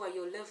 make sure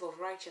your level of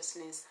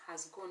righteousness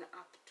has gone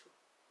up to.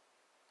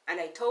 And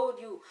I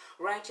told you,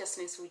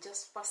 righteousness, we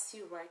just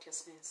pursue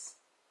righteousness.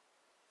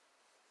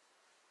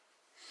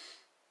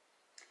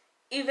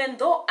 Even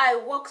though I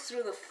walk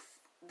through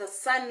the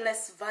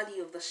sunless valley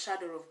of the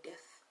shadow of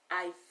death,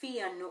 I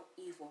fear no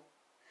evil,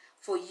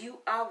 for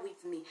you are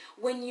with me.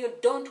 When you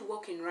don't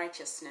walk in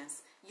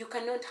righteousness, you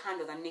cannot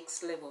handle the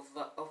next level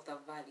of the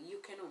valley.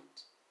 You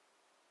cannot.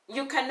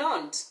 You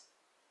cannot.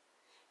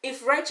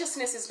 If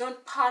righteousness is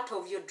not part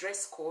of your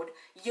dress code,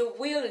 you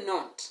will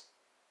not.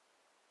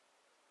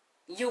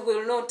 You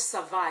will not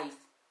survive.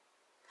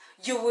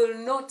 You will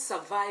not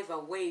survive a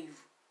wave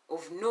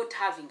of not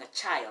having a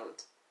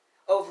child,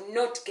 of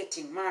not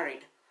getting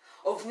married,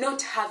 of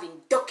not having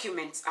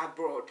documents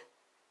abroad,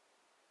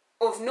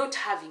 of not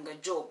having a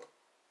job.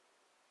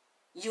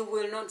 You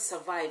will not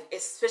survive,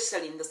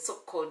 especially in the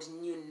so-called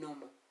new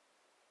normal,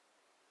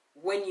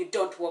 when you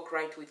don't walk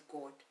right with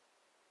God.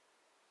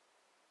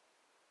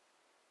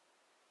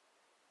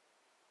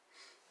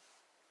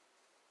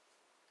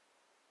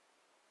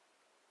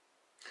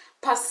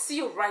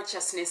 Pursue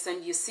righteousness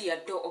and you see a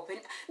door open.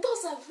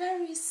 Those are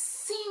very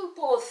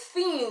simple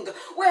things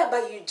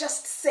whereby you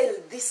just say,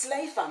 this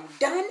life I'm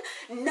done.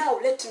 Now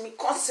let me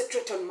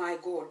concentrate on my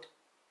God.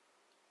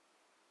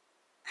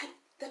 And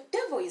the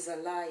devil is a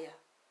liar.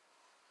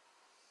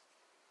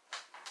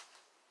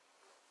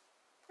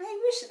 I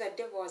wish the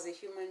devil was a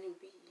human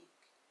being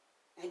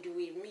and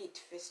we meet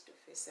face to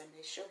face and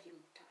I show him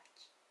touch.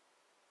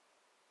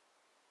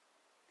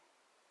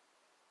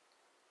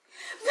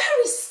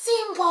 Very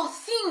simple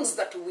things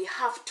that we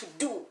have to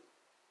do,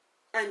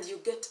 and you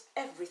get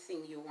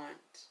everything you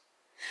want.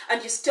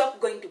 And you stop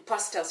going to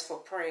pastors for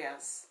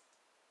prayers,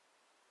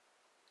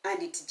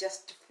 and it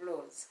just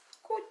flows.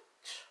 Good.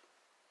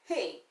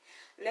 Hey,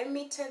 let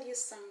me tell you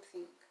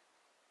something.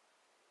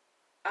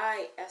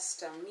 I,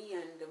 Esther, me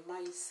and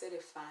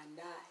myself and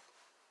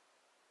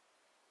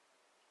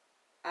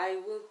I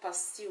will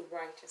pursue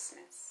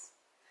righteousness.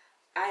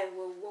 I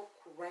will walk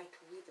right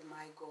with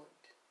my God.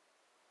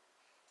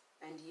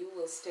 And you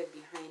will stay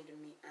behind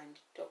me and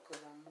talk the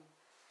more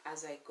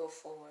as I go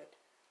forward,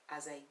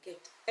 as I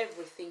get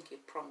everything you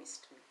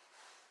promised me.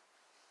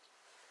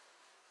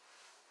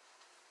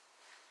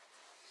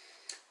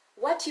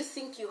 What you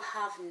think you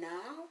have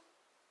now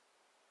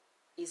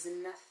is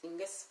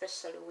nothing,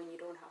 especially when you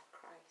don't have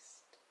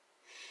Christ.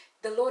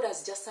 The Lord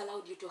has just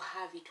allowed you to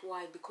have it.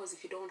 Why? Because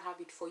if you don't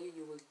have it for you,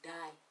 you will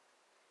die.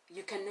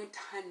 You cannot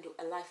handle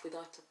a life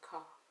without a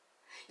car.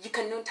 You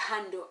cannot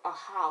handle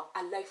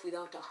a life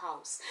without a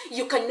house.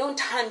 You cannot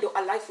handle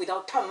a life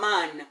without a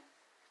man.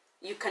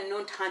 You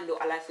cannot handle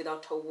a life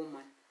without a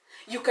woman.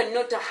 You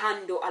cannot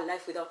handle a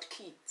life without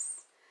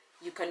kids.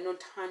 You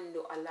cannot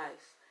handle a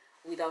life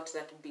without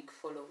that big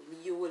following.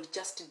 You will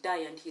just die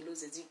and he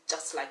loses you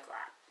just like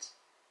that.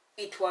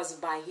 It was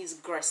by his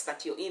grace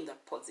that you're in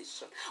that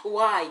position.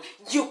 Why?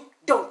 You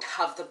don't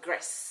have the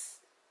grace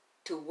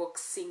to walk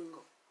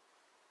single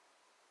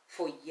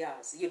for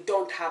years. You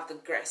don't have the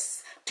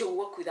grace to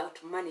walk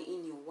without money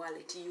in your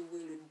wallet. You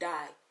will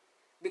die.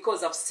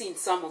 Because I've seen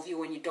some of you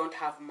when you don't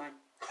have money.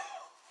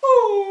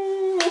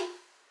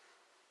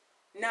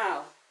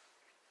 Now,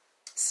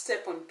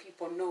 step on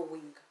people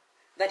knowing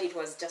that it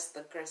was just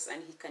the grace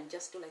and he can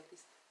just do like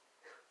this.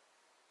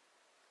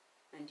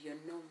 And you're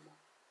no more.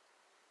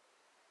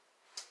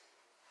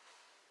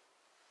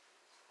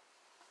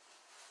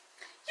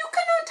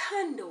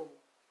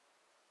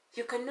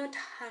 You cannot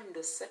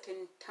handle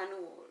certain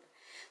turmoils.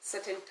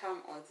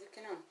 You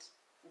cannot.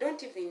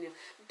 Don't even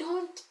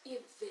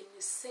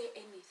say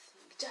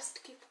anything.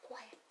 Just keep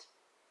quiet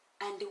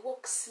and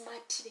walk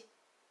smartly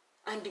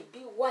and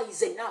be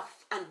wise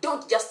enough, and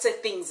don't just say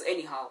things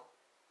anyhow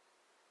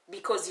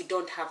because you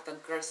don't have the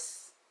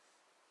grace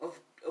of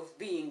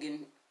being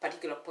in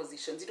particular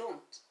positions.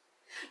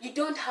 You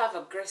don't have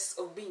a grace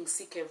of being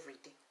sick every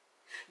day.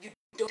 You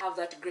don't have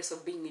that grace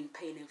of being in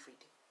pain every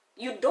day.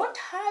 You don't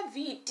have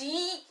it.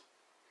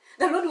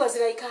 The Lord was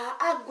like,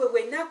 agwe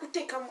we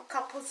nakuteka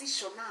ka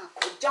position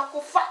ako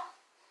jakofa.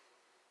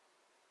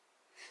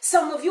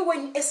 Some of you,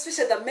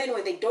 especially the men,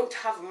 when they don't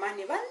have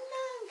money,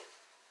 banange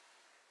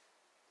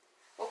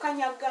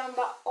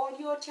okanyagamba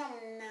olyotya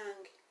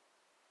munange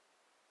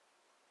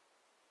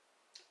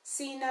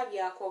sina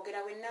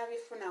byakwogera when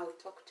nabifuna I will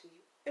talk to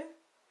you.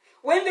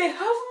 When they have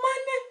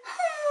money,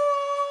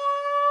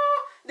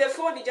 the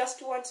phone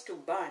just wants to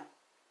burn.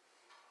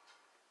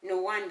 No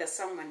wonder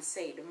someone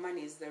said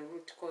money is the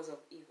root cause of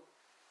evil.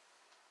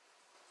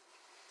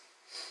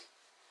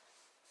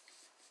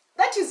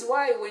 That is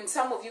why when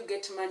some of you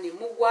get money,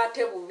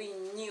 mugwate will be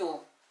new.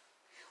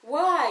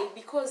 Why?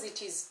 Because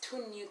it is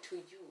too new to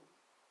you.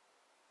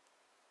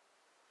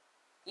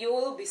 You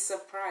will be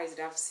surprised.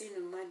 I've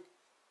seen money.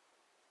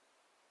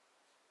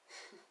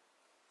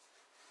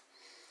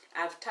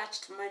 I've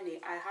touched money.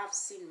 I have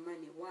seen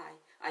money. Why?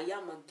 I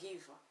am a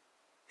giver.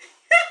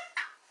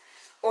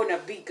 On a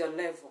bigger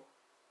level.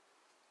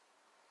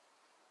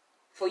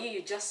 For you,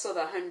 you just saw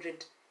the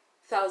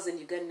 100,000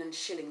 Ugandan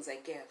shillings I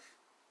gave.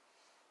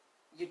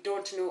 You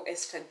don't know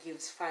Esther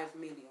gives 5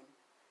 million.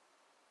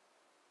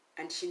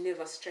 And she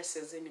never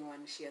stresses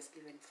anyone she has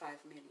given 5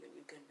 million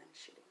Ugandan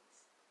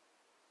shillings.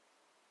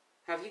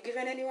 Have you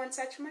given anyone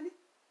such money?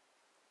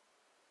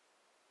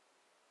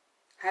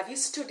 Have you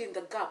stood in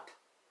the gap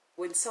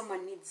when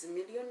someone needs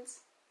millions?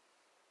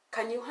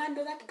 Can you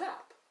handle that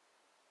gap?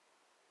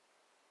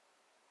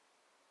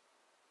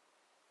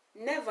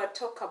 Never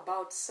talk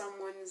about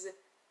someone's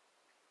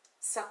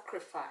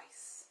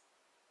sacrifice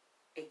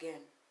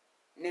again.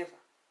 Never.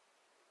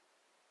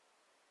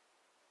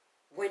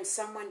 When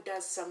someone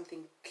does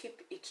something,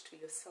 keep it to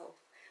yourself,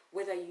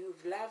 whether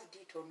you've loved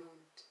it or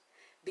not,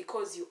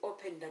 because you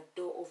opened the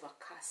door of a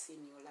curse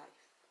in your life.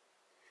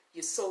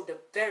 You sowed a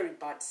very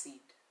bad seed.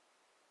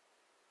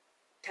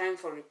 Time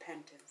for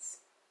repentance.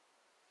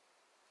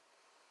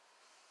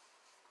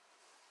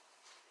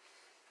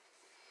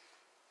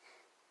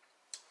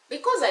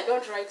 Because I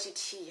don't write it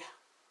here,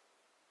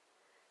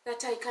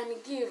 that I can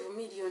give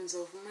millions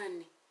of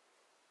money,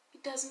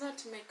 it does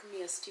not make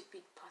me a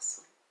stupid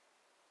person.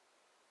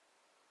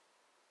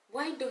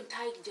 Why don't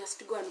I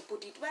just go and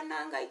put it?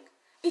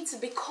 It's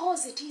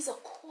because it is a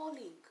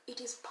calling.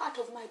 It is part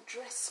of my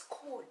dress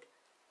code.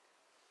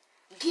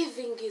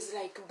 Giving is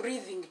like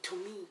breathing to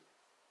me.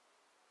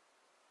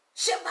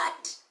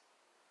 Shabbat.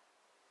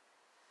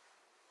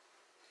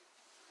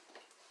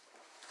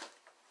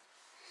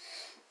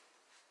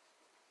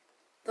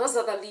 Those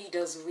are the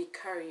leaders we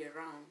carry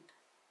around.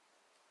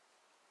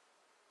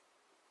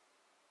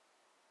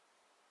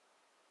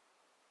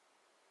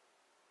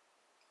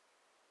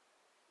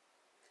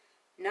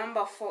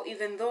 Number 4,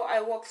 even though I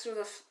walk through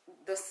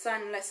the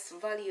sunless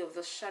valley of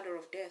the shadow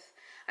of death,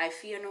 I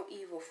fear no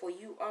evil, for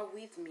you are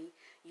with me,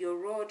 your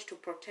rod to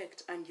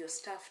protect and your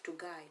staff to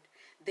guide.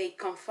 They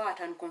comfort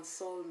and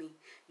console me.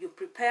 You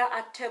prepare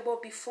a table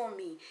before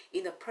me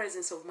in the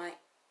presence of my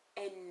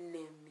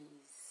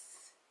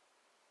enemies.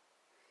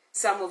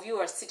 Some of you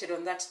are seated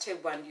on that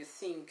table and you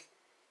think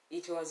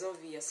it was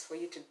obvious for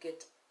you to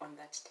get on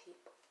that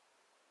table.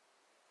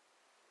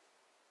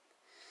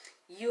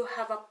 You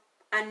have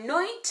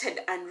anointed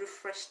and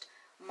refreshed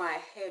my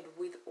head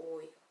with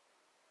oil.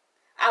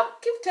 I'll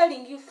keep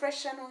telling you,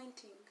 fresh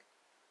anointing.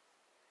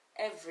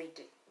 Every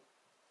day,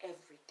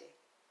 every day,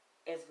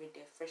 every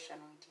day, fresh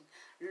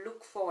anointing.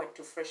 Look forward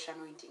to fresh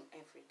anointing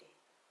every day.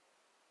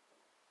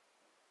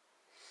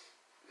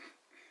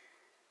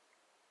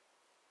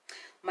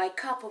 My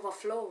cup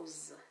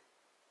overflows.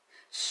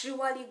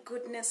 Surely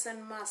goodness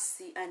and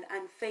mercy and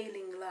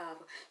unfailing love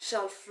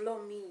shall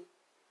follow me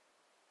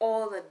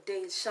all the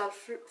days, shall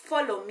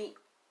follow me.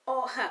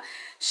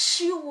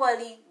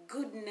 Surely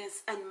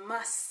goodness and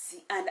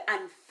mercy and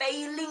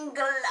unfailing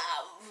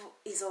love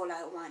is all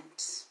I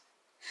want.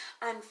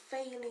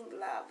 Unfailing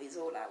love is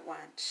all I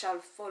want. Shall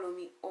follow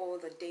me all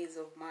the days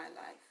of my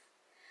life.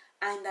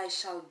 And I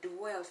shall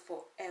dwell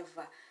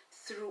forever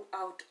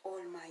throughout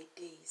all my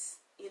days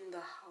in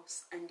the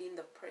house and in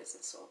the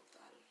presence of the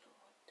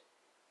Lord.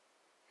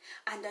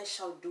 And I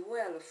shall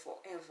dwell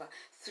forever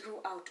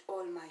throughout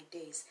all my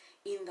days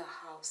in the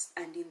house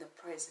and in the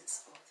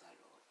presence of the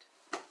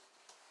Lord.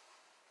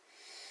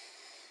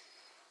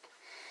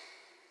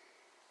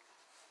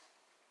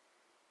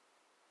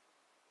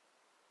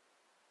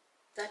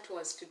 That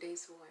was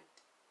today's word.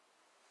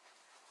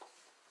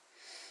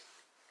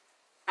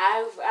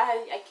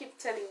 I keep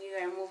telling you,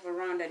 I move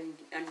around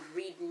and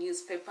read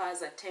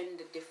newspapers,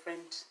 attend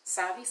different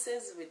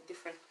services with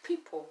different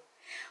people.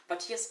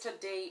 But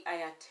yesterday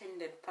I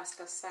attended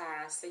Pastor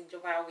Sarah said,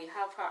 Jova, we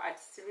have her at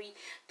 3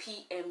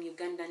 p.m.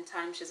 Ugandan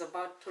time. She's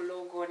about to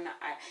log on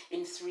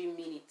in 3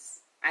 minutes.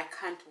 I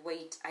can't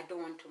wait. I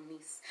don't want to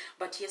miss.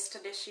 But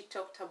yesterday she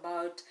talked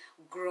about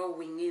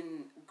growing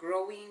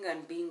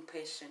and being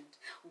patient.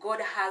 God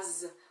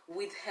has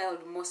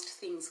withheld most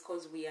things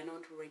because we are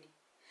not ready.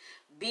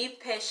 Be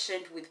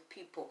patient with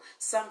people.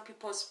 Some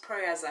people's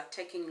prayers are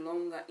taking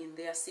longer in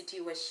their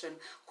situation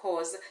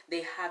because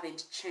they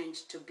haven't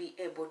changed to be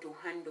able to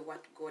handle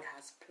what God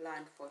has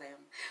planned for them.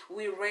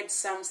 We read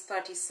Psalms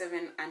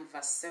 37 and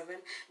verse 7,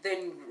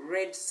 then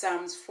read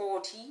Psalms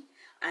 40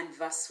 and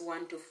verse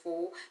 1 to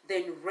 4,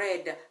 then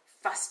read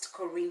 1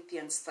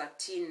 Corinthians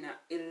 13,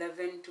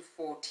 11 to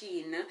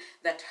 14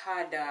 that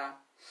had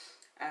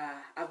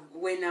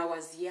when I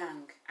was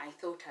young, I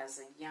thought as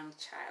a young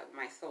child,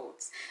 my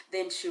thoughts.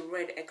 Then she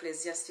read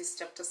Ecclesiastes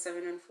chapter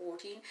 7 and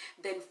 14,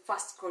 then 1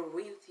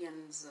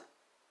 Corinthians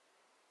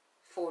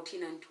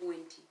 14 and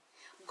 20.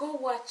 Go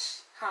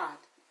watch her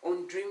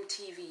on Dream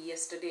TV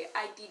yesterday.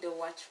 I did a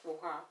watch for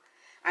her.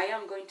 I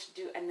am going to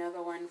do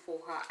another one for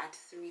her at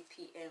 3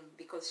 p.m.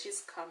 because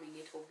she's coming.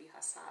 It will be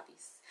her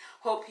service.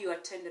 Hope you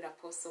attended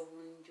Apostle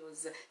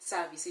Wunjo's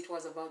service. It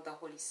was about the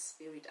Holy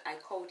Spirit. I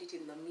called it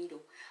in the middle.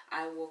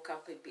 I woke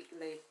up a bit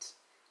late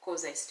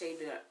because I stayed.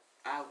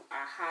 I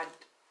had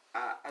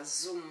a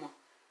Zoom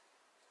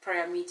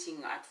prayer meeting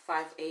at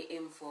 5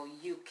 a.m. for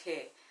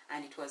UK,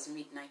 and it was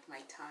midnight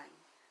my time.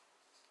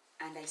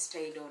 And I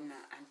stayed on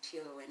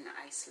until when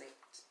I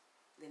slept.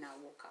 Then I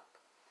woke up.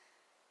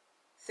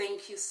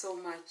 Thank you so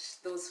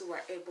much, those who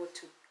are able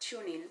to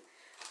tune in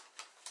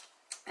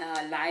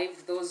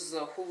live, those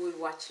who will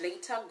watch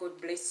later. God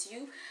bless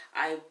you.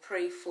 I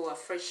pray for a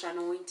fresh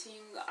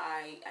anointing.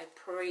 I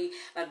pray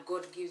that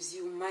God gives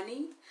you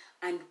money.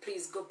 And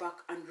please go back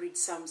and read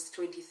Psalms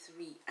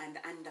 23 and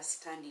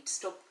understand it.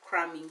 Stop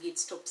cramming it.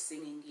 Stop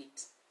singing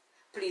it.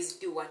 Please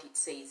do what it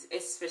says,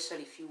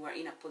 especially if you are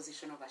in a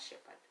position of a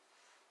shepherd.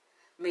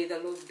 May the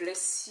Lord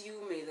bless you.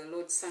 May the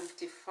Lord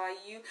sanctify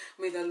you.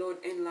 May the Lord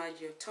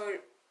enlarge your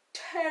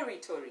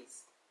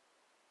territories.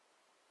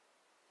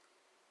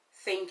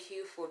 Thank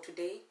you for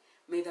today.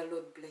 May the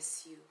Lord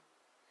bless you.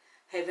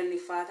 Heavenly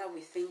Father, we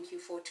thank you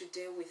for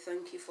today. We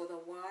thank you for the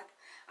word.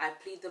 I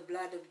plead the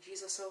blood of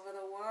Jesus over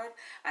the word.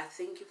 I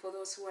thank you for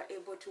those who are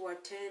able to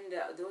attend,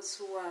 those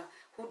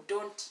who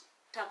don't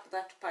tap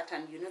that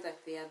pattern. You know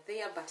that they are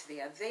there, but they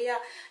are there.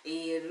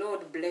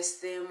 Lord, bless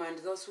them. And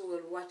those who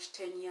will watch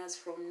 10 years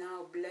from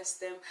now, bless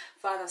them.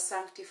 Father,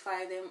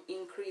 sanctify them,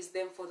 increase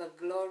them for the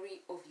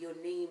glory of your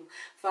name.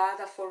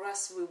 Father, for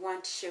us, we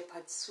want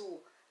shepherds who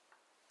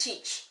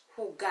teach,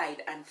 who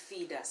guide and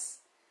feed us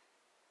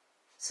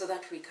so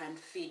that we can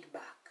feed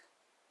back.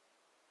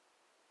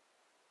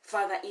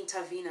 Father,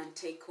 intervene and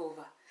take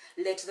over.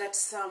 Let that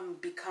psalm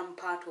become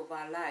part of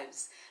our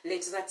lives.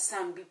 Let that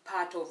psalm be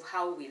part of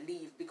how we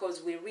live,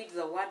 because we read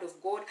the word of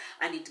God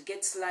and it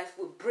gets life.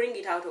 We bring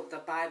it out of the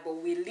Bible.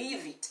 We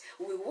live it.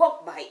 We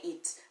walk by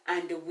it.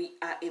 And we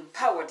are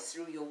empowered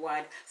through your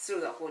word,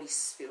 through the Holy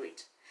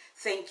Spirit.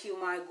 Thank you,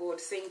 my God.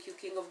 Thank you,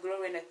 King of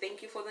Glory. And I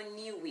thank you for the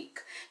new week.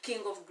 King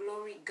of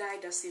Glory,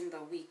 guide us in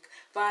the week.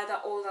 Father,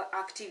 all the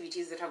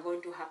activities that are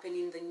going to happen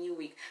in the new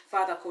week,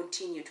 Father,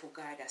 continue to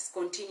guide us.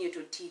 Continue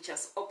to teach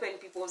us. Open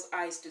people's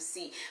eyes to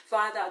see.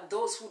 Father,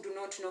 those who do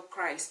not know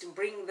Christ,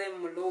 bring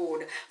them,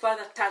 Lord.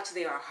 Father, touch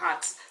their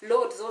hearts.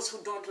 Lord, those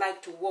who don't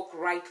like to walk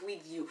right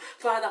with you,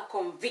 Father,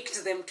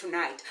 convict them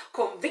tonight.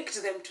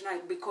 Convict them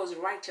tonight, because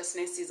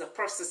righteousness is a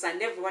process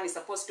and everyone is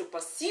supposed to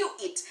pursue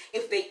it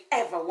if they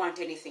ever want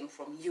anything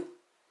from you.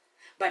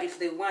 But if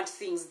they want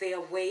things their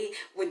way,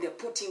 when they're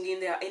putting in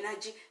their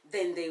energy,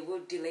 then they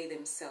will delay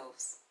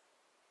themselves.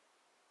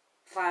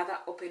 Father,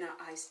 open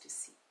our eyes to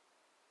see.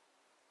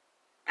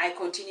 I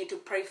continue to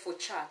pray for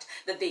church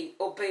that they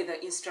obey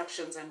the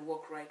instructions and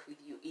walk right with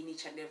you in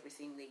each and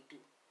everything they do.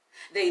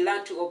 They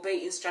learn to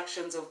obey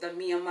instructions of the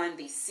mere man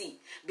they see,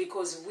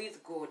 because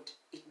with God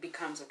it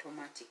becomes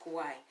automatic.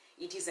 Why?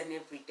 It is an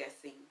everyday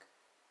thing.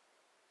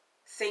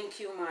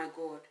 Thank you, my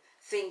God.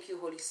 Thank you,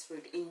 Holy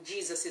Spirit. In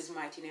Jesus'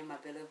 mighty name I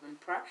believe and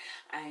pray.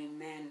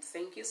 Amen.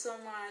 Thank you so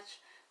much,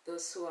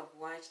 those who have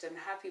watched, and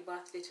happy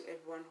birthday to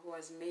everyone who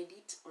has made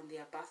it on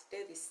their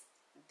birthday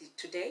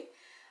today.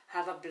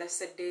 Have a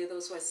blessed day.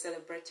 Those who are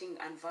celebrating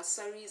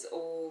anniversaries,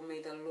 oh,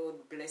 may the Lord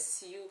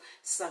bless you,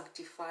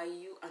 sanctify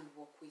you, and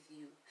walk with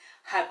you.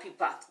 Happy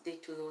birthday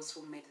to those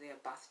who made their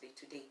birthday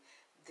today.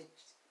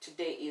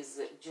 Today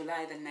is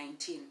July the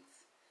 19th.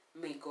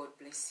 May God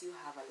bless you.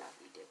 Have a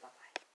lovely day. Bye-bye.